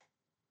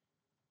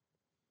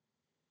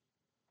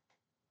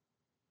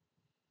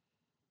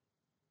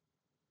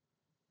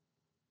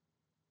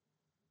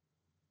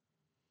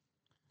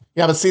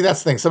 Yeah, but see,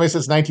 that's the thing. Somebody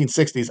says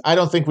 1960s. I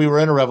don't think we were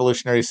in a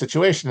revolutionary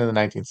situation in the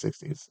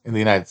 1960s in the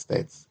United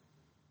States.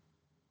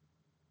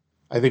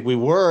 I think we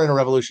were in a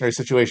revolutionary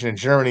situation in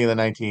Germany in the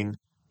 19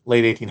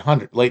 late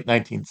 1800s, late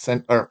 19th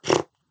century, or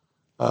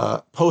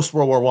post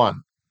World War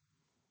One.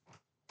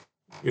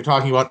 You're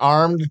talking about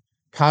armed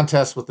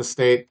contests with the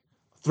state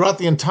throughout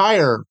the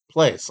entire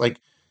place. Like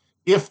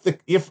if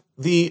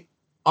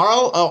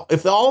all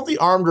the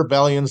armed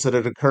rebellions that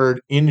had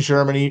occurred in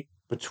Germany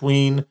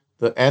between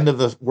the end of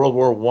the World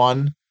War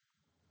One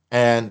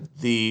and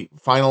the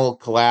final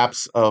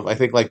collapse of I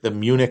think like the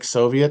Munich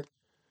Soviet,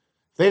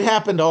 they'd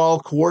happened all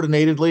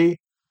coordinatedly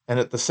and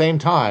at the same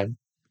time,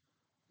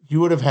 you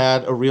would have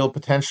had a real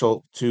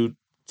potential to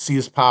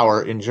seize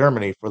power in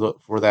Germany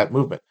for that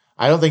movement.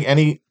 I don't think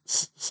any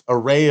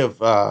array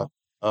of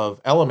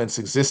elements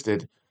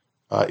existed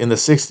in the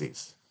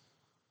 '60s.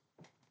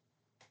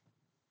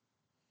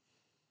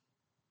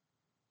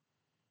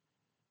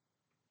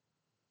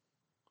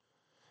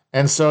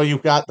 And so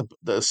you've got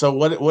so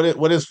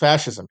what is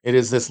fascism? It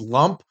is this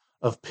lump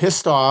of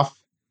pissed off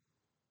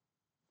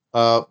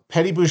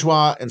petty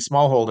bourgeois and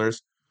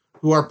smallholders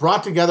who are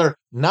brought together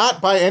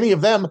not by any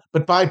of them,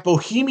 but by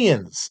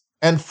bohemians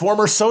and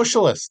former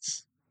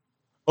socialists,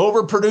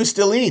 overproduced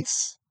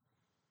elites,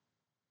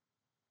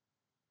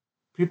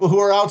 people who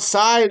are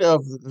outside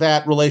of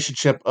that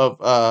relationship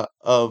of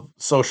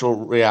social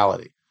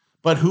reality,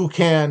 but who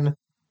can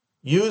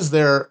use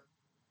their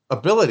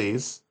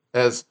abilities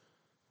as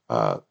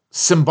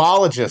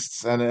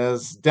symbologists and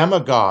as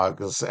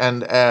demagogues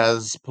and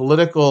as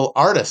political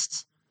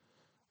artists.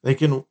 They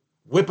can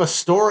whip up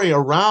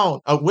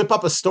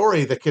a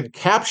story that could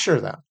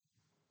capture them.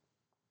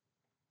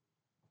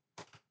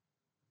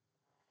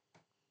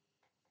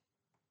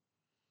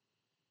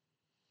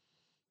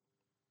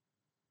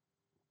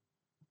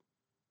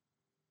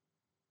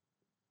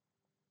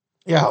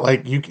 Yeah,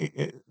 like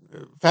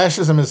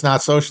fascism is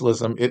not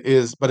socialism. It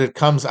is, but it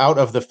comes out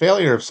of the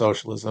failure of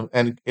socialism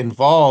and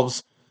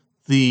involves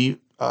the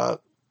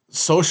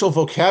social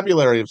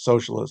vocabulary of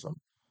socialism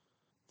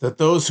that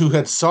those who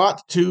had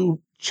sought to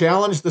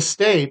challenge the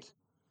state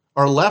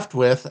are left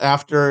with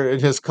after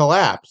it has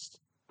collapsed.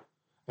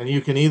 And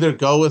you can either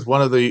go with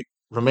one of the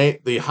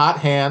hot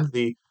hand,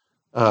 the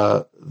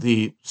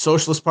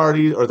Socialist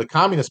Party or the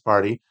Communist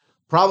Party.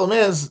 Problem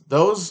is,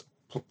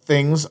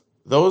 things,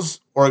 those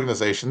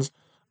organizations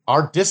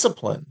are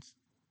disciplined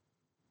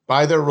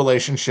by their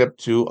relationship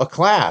to a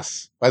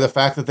class, by the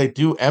fact that they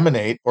do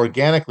emanate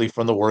organically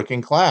from the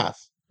working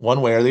class,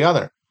 one way or the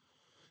other.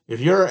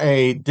 If you're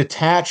a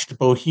detached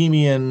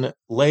bohemian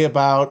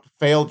layabout,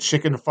 failed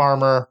chicken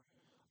farmer,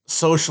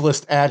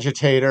 socialist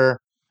agitator,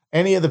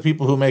 any of the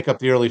people who make up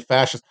the early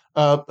fascists,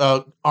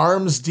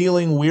 arms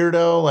dealing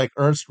weirdo like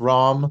Ernst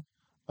Röhm,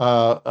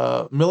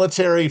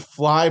 military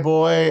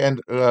flyboy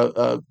and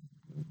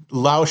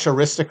Lausch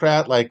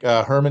aristocrat like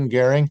Hermann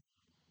Goering,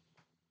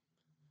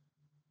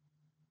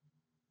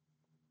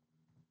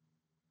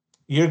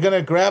 you're going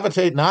to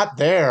gravitate not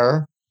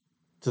there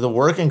to the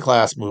working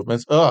class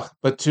movements,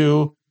 but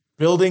to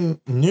building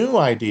new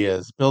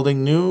ideas,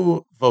 building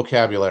new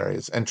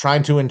vocabularies, and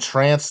trying to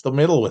entrance the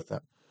middle with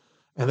them.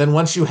 And then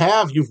once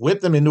you've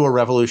whipped them into a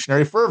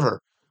revolutionary fervor,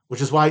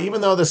 which is why,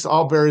 even though this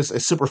all bears a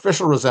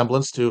superficial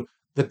resemblance to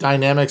the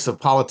dynamics of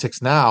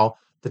politics now,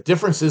 the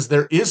difference is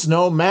there is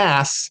no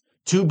mass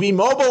to be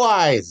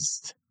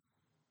mobilized.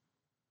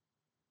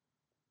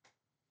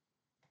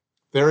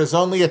 There is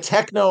only a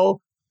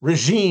techno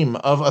regime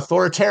of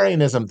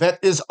authoritarianism that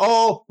is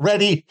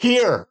already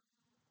here.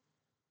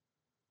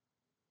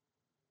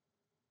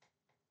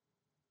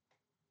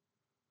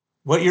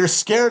 What you're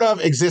scared of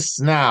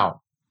exists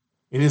now.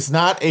 It is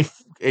not a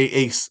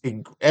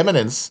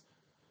eminence.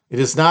 It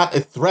is not a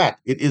threat.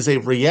 It is a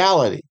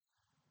reality.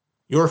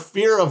 Your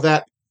fear of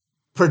that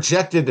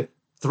projected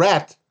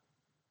threat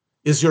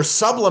is your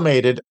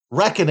sublimated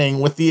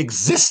reckoning with the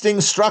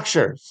existing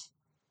structures.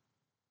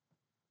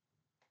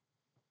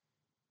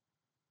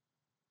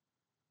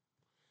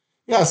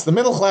 Yes, the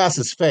middle class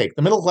is fake.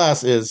 The middle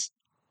class is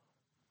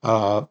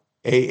a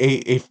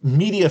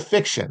media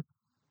fiction.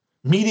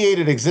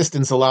 Mediated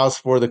existence allows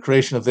for the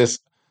creation of this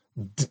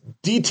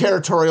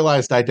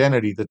deterritorialized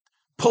identity that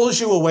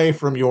pulls you away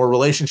from your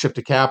relationship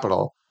to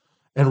capital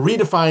and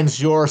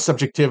redefines your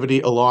subjectivity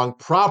along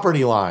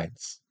property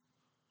lines.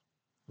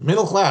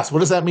 Middle class, what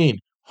does that mean?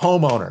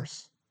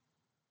 Homeowners.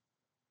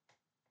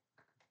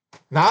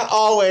 Not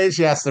always,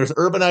 yes, there's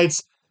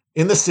urbanites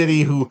in the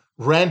city who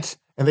rent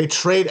and they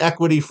trade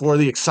equity for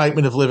the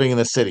excitement of living in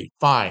the city.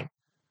 Fine.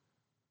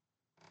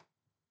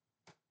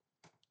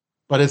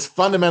 But it's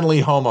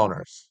fundamentally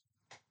homeowners.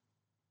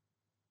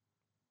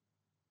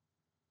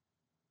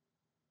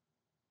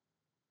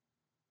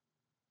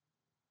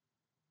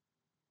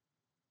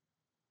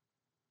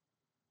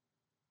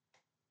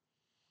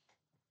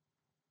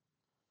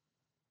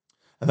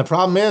 And the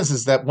problem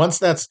is that once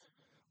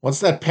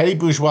that petty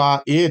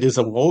bourgeois id is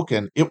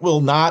awoken, it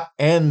will not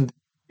end,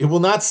 it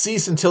will not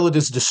cease until it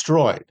is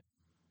destroyed.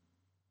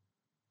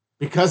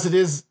 Because it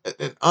is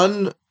an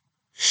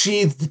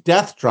unsheathed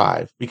death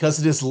drive, because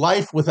it is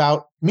life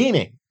without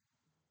meaning.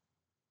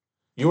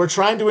 You are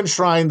trying to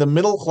enshrine the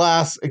middle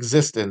class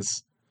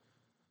existence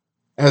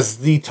as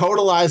the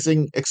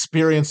totalizing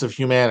experience of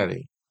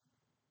humanity.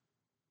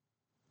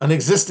 An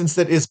existence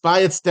that is, by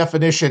its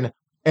definition,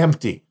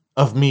 empty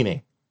of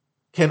meaning,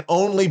 can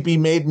only be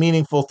made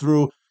meaningful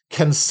through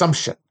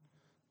consumption,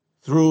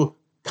 through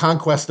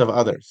conquest of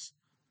others,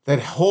 that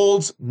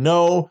holds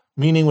no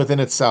meaning within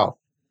itself.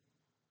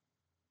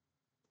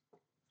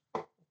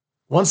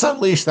 Once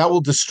unleashed, that will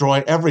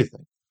destroy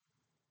everything.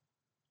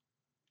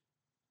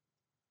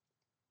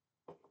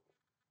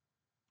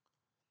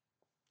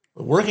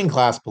 The working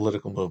class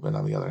political movement,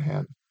 on the other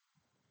hand,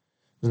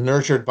 is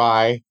nurtured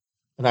by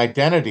an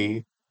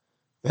identity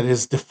that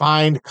is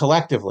defined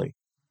collectively.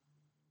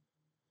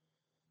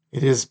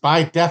 It is,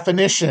 by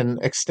definition,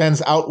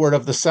 extends outward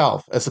of the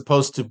self, as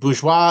opposed to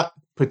bourgeois,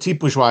 petit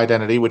bourgeois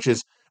identity, which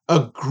is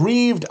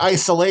aggrieved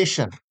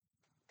isolation.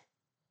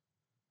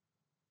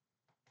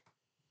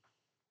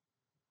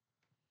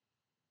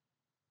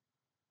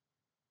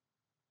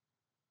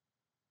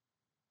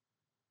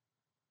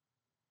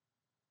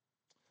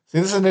 See,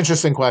 this is an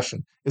interesting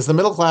question. Is the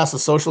middle class a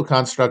social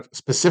construct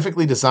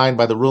specifically designed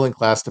by the ruling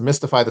class to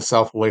mystify the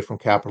self away from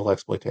capital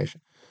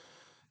exploitation?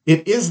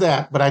 It is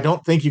that, but I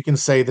don't think you can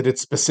say that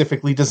it's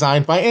specifically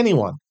designed by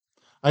anyone.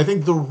 I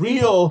think the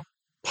real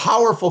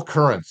powerful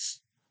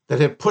currents that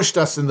have pushed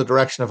us in the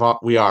direction of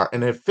what we are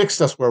and have fixed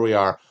us where we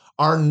are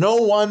no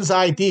one's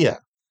idea.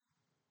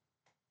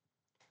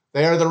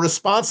 They are the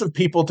response of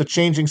people to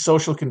changing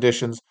social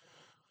conditions,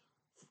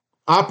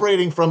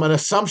 operating from an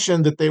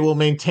assumption that they will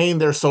maintain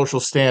their social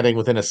standing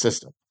within a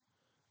system.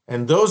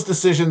 And those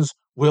decisions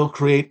will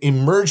create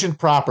emergent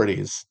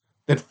properties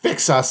that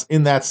fix us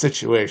in that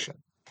situation.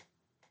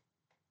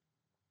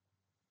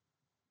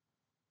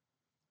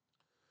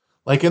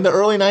 Like in the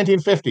early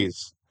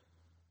 1950s,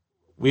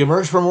 we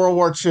emerged from World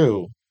War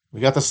II. We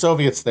got the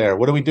Soviets there.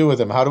 What do we do with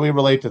them? How do we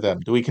relate to them?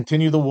 Do we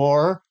continue the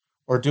war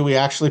or do we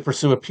actually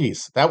pursue a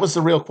peace? That was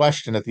the real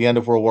question at the end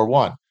of World War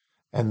I.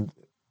 And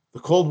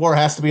the Cold War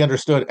has to be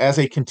understood as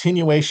a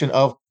continuation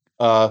of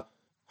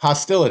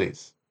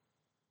hostilities.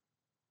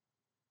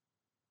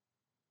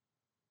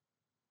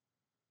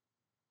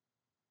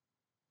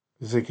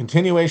 It's a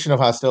continuation of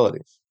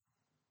hostilities.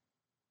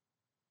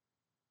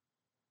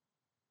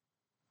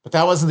 But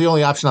that wasn't the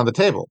only option on the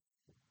table.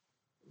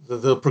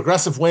 The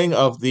progressive wing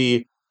of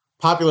the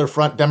Popular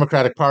Front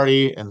Democratic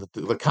Party and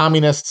the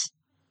communists,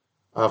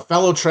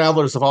 fellow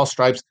travelers of all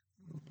stripes,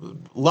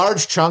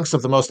 large chunks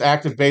of the most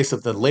active base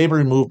of the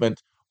labor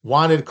movement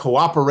wanted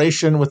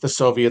cooperation with the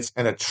Soviets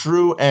and a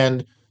true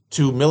end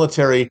to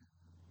military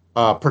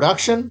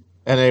production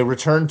and a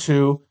return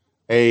to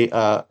they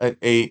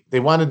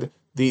wanted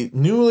the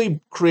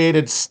newly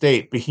created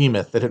state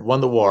behemoth that had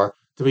won the war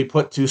to be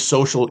put to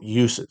social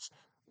uses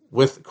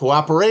with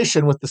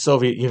cooperation with the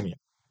Soviet Union.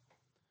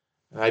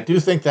 And I do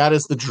think that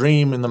is the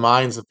dream in the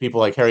minds of people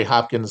like Harry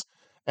Hopkins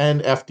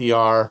and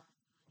FDR.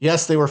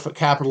 Yes, they were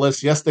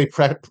capitalists. Yes, they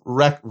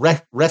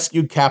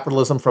rescued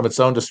capitalism from its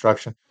own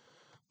destruction.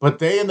 But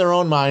they, in their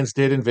own minds,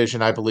 did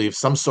envision, I believe,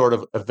 some sort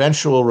of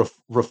eventual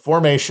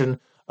reformation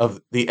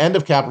of the end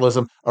of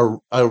capitalism, a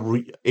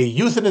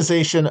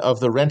euthanization of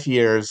the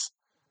rentiers,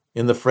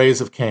 in the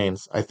phrase of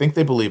Keynes. I think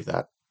they believe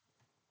that.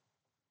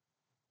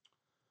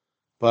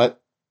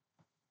 But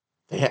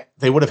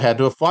they would have had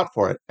to have fought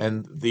for it.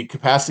 And the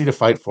capacity to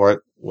fight for it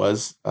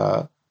was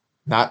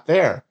not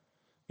there,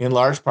 in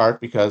large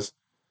part because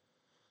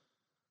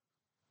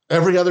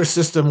every other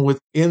system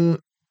within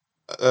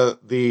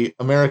the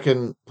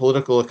American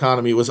political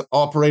economy was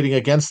operating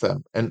against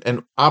them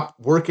and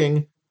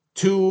working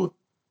to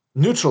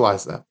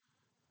neutralize them.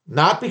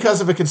 Not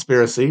because of a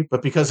conspiracy,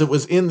 but because it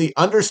was in the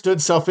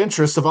understood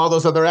self-interest of all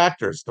those other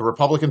actors. The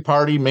Republican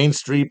Party,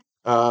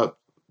 uh,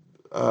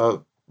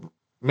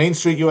 Main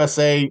Street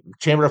USA,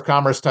 Chamber of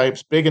Commerce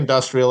types, big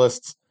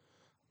industrialists.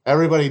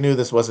 Everybody knew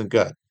this wasn't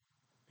good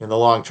in the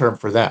long term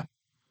for them.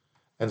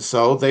 And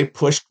so they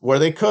pushed where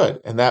they could.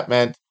 And that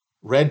meant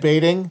red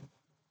baiting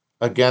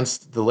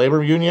against the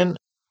labor union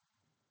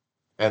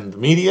and the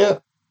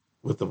media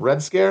with the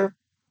Red Scare.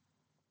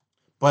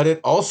 But it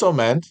also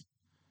meant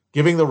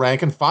giving the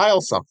rank and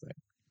file something.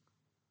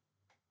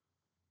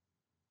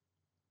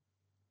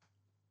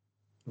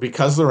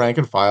 Because the rank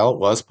and file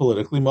was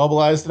politically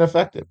mobilized and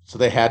effective. So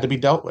they had to be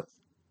dealt with.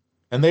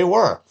 And they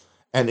were.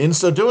 And in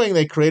so doing,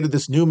 they created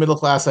this new middle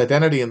class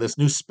identity and this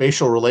new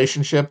spatial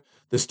relationship,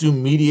 this new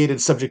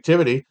mediated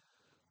subjectivity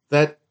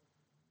that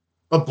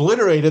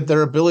obliterated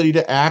their ability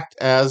to act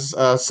as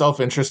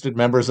self-interested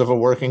members of a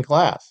working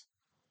class.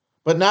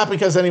 But not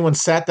because anyone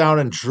sat down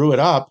and drew it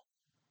up.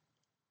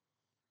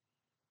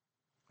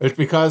 It's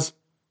because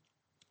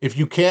if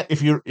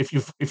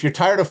you're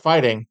tired of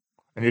fighting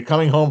and you're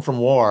coming home from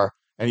war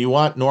and you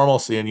want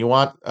normalcy and you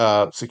want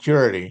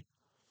security,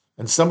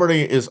 and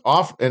somebody is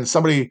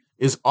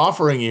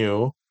offering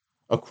you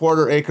a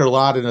quarter-acre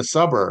lot in a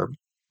suburb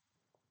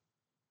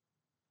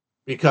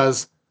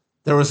because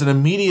there was an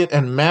immediate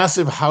and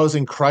massive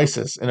housing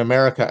crisis in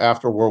America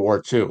after World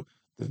War II.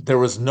 There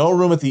was no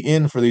room at the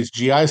inn for these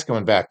GIs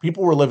coming back.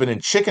 People were living in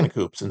chicken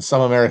coops in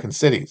some American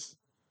cities.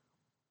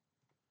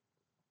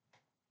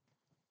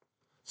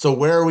 So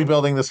where are we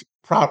building this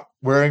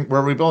where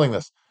are we building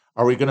this?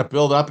 Are we going to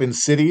build up in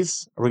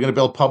cities? Are we going to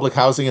build public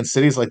housing in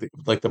cities like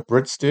the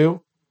Brits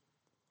do,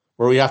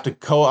 where we have to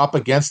go up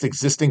against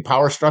existing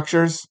power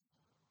structures?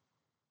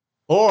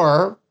 Or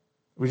are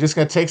we just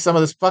going to take some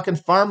of this fucking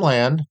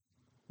farmland,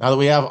 now that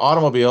we have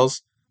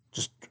automobiles,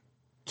 just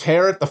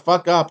tear it the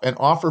fuck up and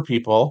offer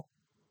people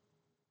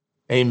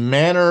a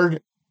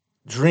mannered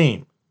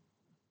dream,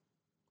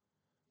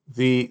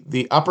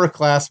 the upper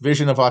class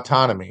vision of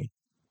autonomy,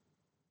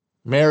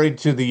 married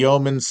to the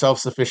yeoman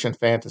self-sufficient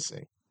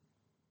fantasy?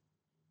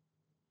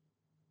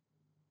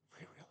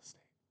 Free real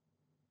estate.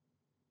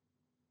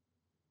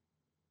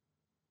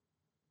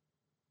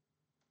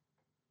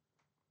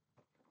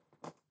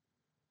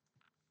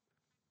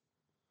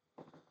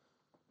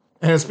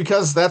 And it's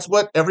because that's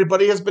what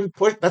everybody has been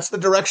pushed. That's the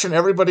direction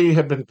everybody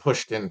had been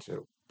pushed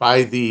into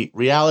by the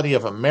reality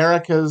of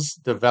America's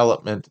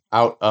development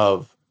out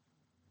of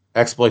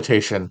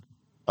exploitation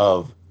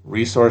of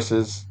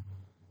resources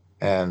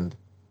and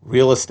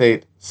real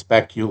estate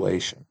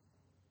speculation.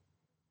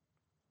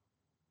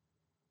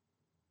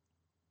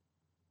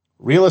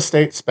 Real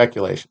estate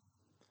speculation.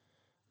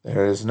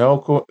 There is it's no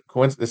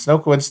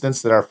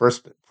coincidence that our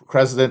first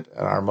president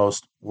and our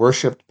most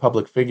worshipped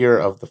public figure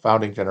of the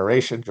founding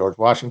generation, George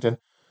Washington,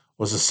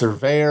 was a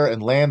surveyor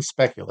and land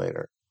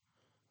speculator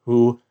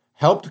who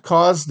helped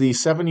cause the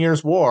 7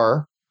 Years'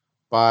 War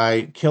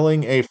by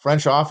killing a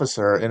French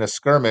officer in a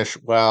skirmish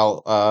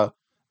while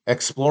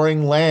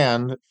exploring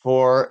land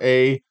for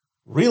a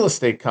real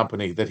estate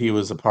company that he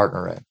was a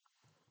partner in.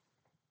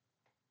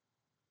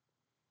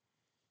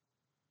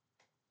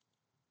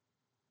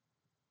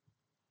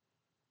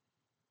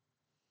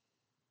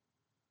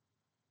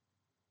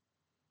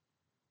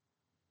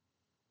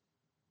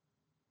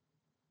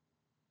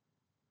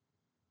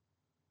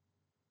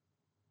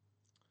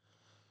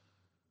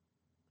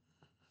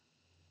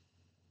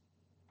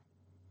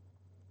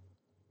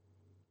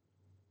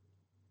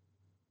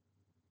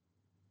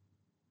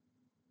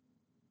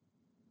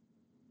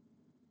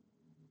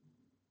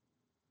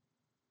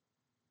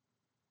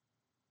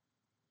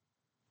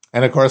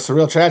 And of course, the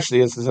real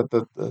tragedy is that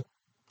the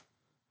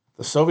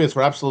Soviets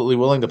were absolutely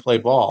willing to play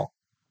ball.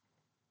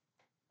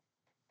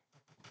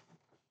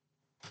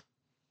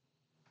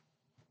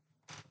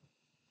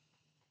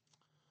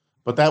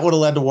 But that would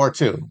have led to war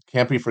too.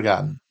 Can't be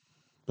forgotten.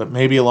 But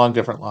maybe along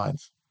different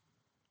lines.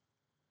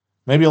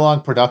 Maybe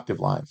along productive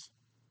lines.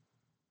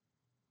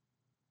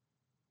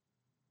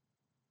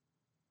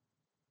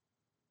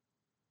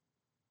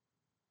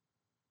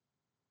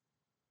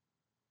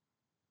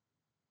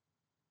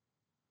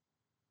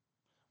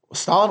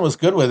 Stalin was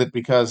good with it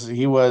because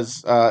he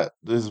was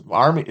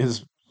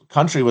his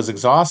country was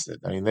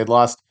exhausted. I mean, they'd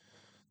lost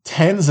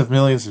tens of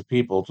millions of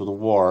people to the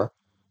war.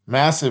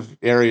 Massive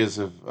areas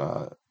of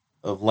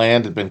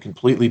land had been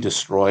completely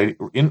destroyed.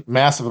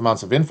 Massive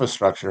amounts of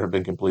infrastructure had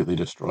been completely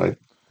destroyed.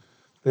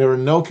 They were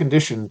in no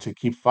condition to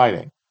keep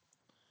fighting.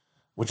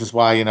 which is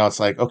why, it's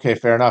like, okay,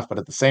 fair enough. But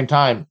at the same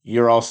time,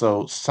 you're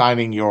also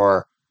signing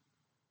your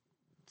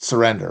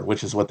surrender,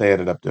 which is what they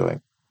ended up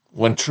doing.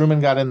 When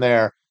Truman got in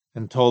there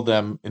and told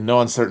them in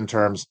no uncertain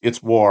terms,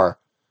 it's war,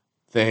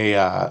 they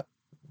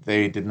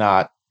did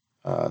not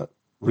uh,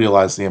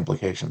 realize the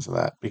implications of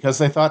that because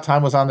they thought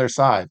time was on their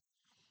side.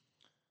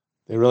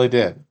 They really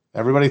did.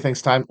 Everybody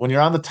thinks time, when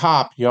you're on the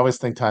top, you always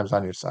think time's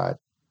on your side.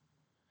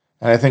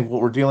 And I think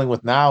what we're dealing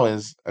with now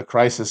is a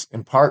crisis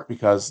in part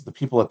because the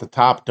people at the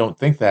top don't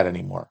think that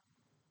anymore.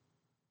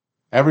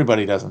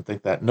 Everybody doesn't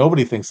think that.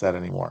 Nobody thinks that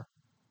anymore.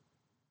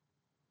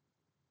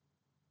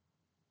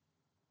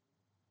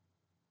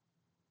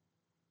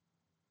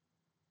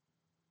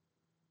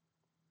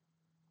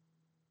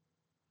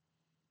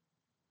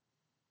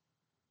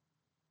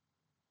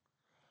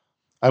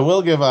 I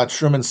will give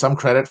Truman some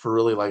credit for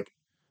really like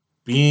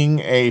being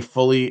a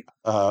fully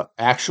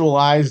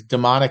actualized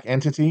demonic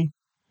entity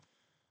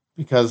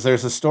because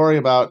there's a story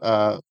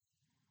about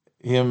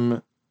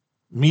him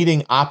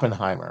meeting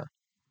Oppenheimer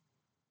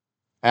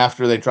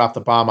after they dropped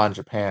the bomb on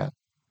Japan.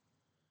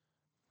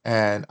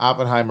 And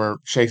Oppenheimer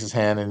shakes his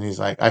hand and he's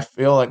like, I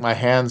feel like my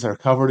hands are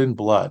covered in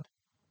blood.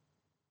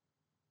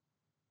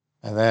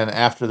 And then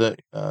after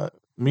the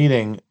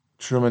meeting,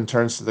 Truman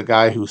turns to the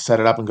guy who set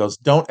it up and goes,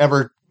 don't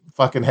ever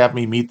fucking have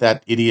me meet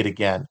that idiot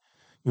again.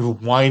 He was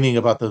whining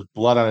about the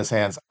blood on his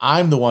hands.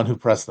 I'm the one who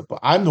pressed the button.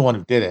 I'm the one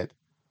who did it.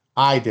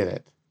 I did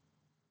it.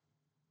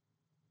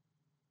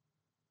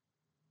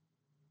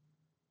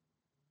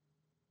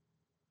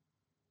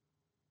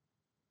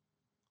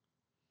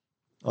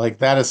 Like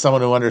that is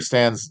someone who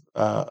understands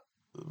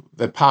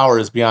that power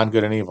is beyond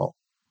good and evil.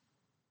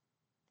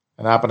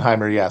 And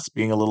Oppenheimer, yes,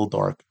 being a little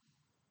dork.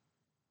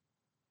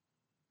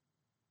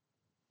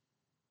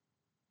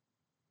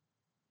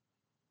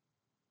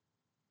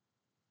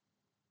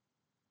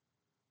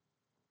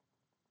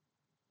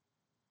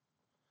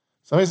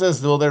 Somebody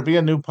says, will there be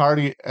a new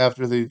party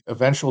after the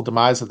eventual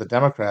demise of the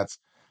Democrats?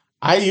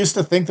 I used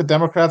to think the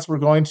Democrats were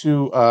going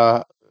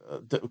to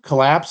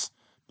collapse,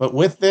 but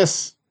with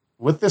this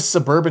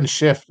suburban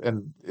shift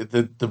and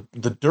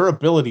the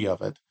durability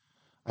of it,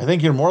 I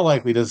think you're more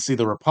likely to see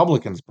the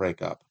Republicans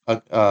break up,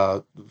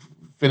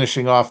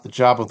 finishing off the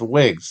job of the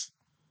Whigs,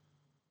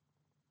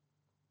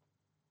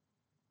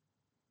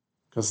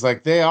 because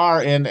like they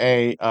are in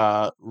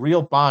a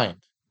real bind.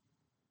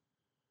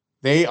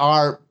 They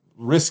are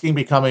risking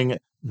becoming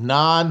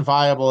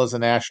non-viable as a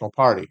national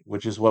party,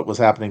 which is what was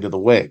happening to the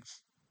Whigs.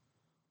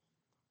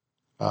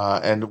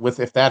 And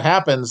with if that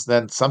happens,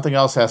 then something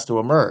else has to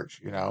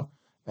emerge.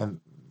 And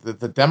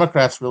the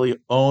Democrats really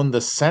own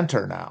the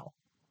center now.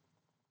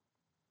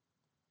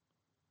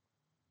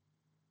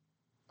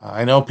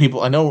 I know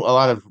a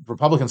lot of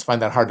Republicans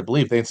find that hard to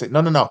believe. They say,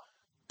 no, no, no.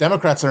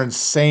 Democrats are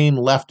insane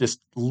leftist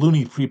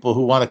loony people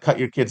who want to cut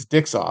your kids'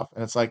 dicks off.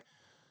 And it's like,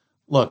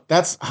 look,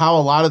 that's how a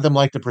lot of them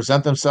like to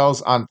present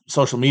themselves on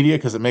social media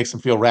because it makes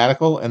them feel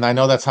radical. And I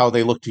know that's how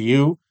they look to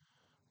you.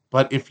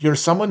 But if you're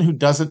someone who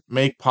doesn't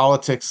make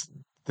politics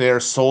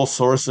their sole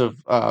source of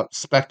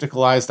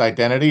spectacleized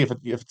identity, if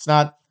it's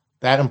not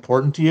that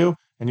important to you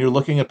and you're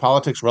looking at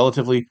politics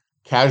relatively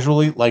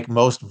casually, like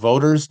most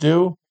voters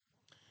do,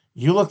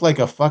 you look like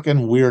a fucking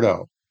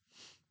weirdo.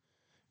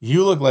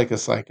 You look like a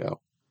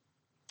psycho.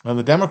 And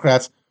the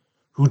Democrats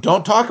who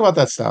don't talk about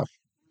that stuff,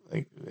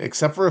 like,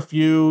 except for a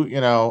few,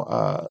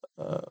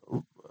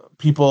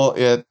 people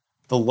at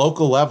the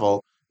local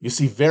level, you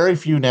see very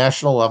few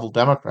national level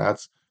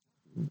Democrats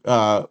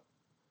uh,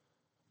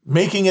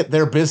 making it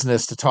their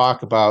business to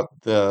talk about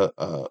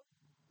the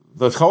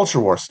culture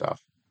war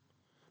stuff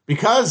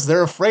because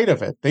they're afraid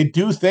of it. They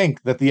do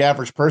think that the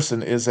average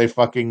person is a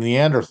fucking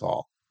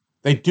Neanderthal.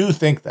 They do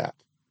think that,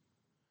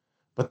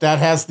 but that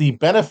has the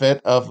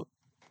benefit of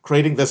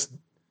creating this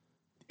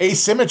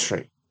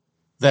asymmetry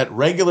that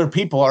regular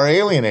people are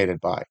alienated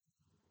by.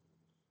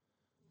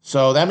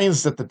 So that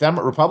means that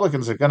the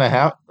Republicans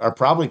are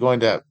probably going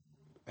to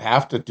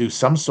have to do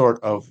some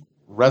sort of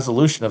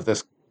resolution of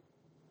this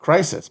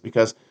crisis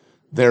because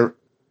they're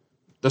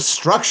the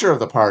structure of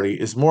the party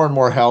is more and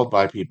more held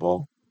by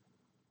people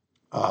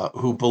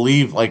who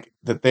believe like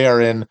that they are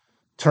in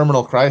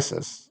terminal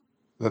crisis,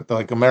 that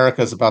like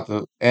America is about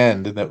to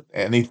end, and that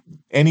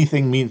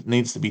anything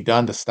needs to be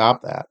done to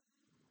stop that.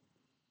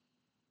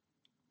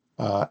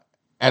 Uh,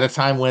 at a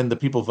time when the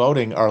people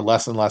voting are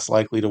less and less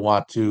likely to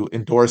want to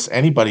endorse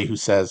anybody who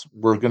says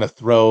we're going to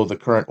throw the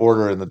current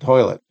order in the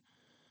toilet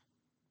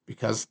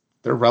because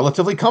they're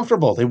relatively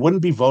comfortable. They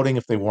wouldn't be voting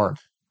if they weren't.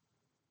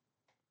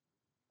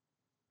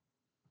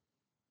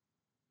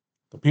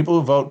 The people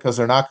who vote because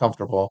they're not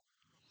comfortable,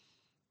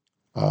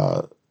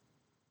 uh,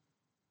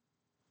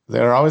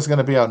 they're always going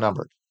to be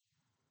outnumbered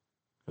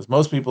because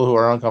most people who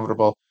are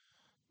uncomfortable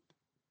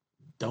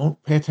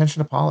don't pay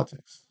attention to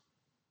politics.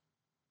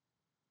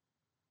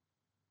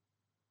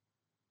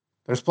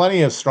 There's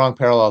plenty of strong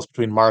parallels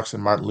between Marx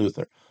and Martin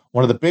Luther.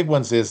 One of the big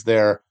ones is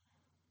their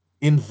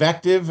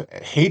invective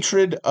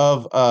hatred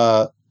of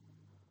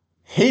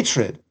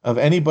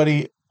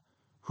anybody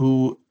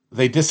who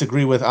they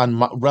disagree with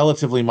on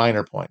relatively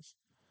minor points.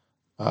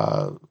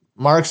 Uh,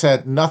 Marx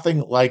had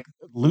nothing like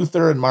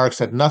Luther and Marx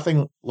had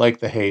nothing like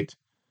the hate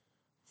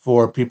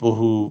for people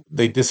who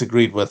they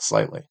disagreed with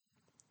slightly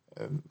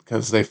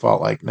because they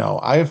felt like, no,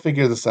 I have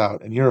figured this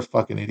out and you're a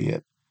fucking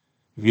idiot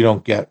if you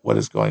don't get what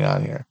is going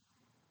on here.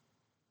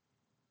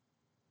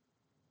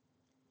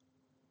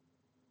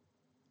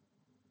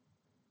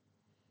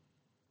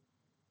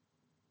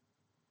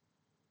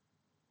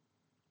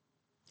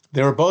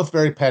 They were both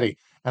very petty.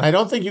 And I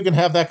don't think you can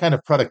have that kind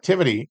of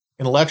productivity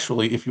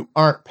intellectually if you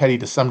aren't petty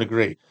to some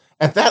degree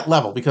at that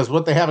level, because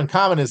what they have in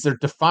common is they're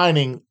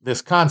defining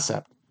this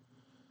concept.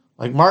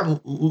 Like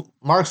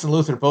Marx and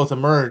Luther both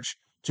emerge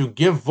to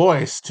give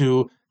voice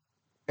to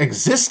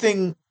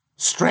existing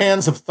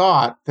strands of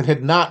thought that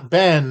had not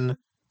been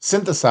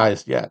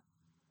synthesized yet.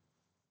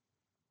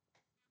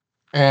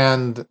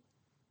 And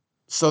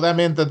so that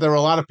meant that there were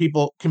a lot of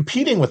people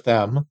competing with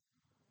them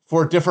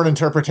for different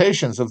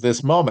interpretations of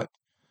this moment.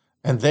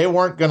 And they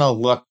weren't going to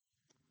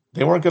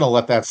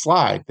let that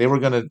slide. They were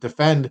going to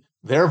defend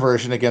their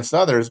version against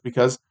others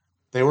because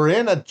they were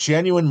in a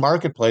genuine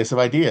marketplace of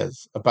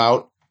ideas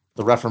about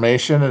the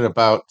Reformation and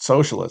about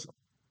socialism.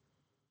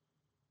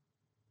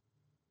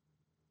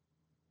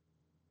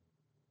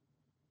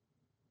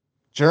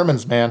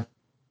 Germans, man,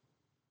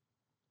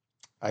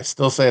 I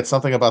still say it's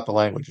something about the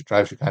language. It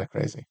drives you kind of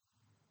crazy.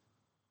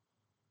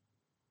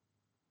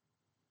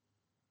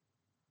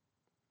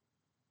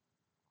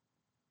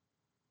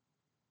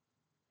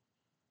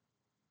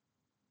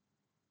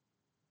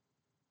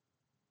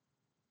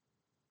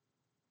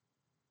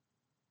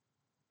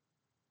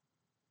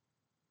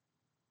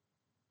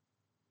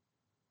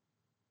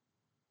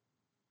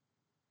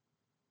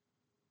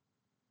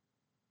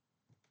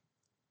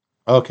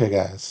 Okay,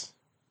 guys,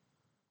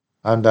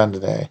 I'm done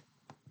today.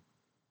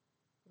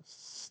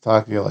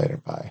 Talk to you later.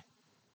 Bye.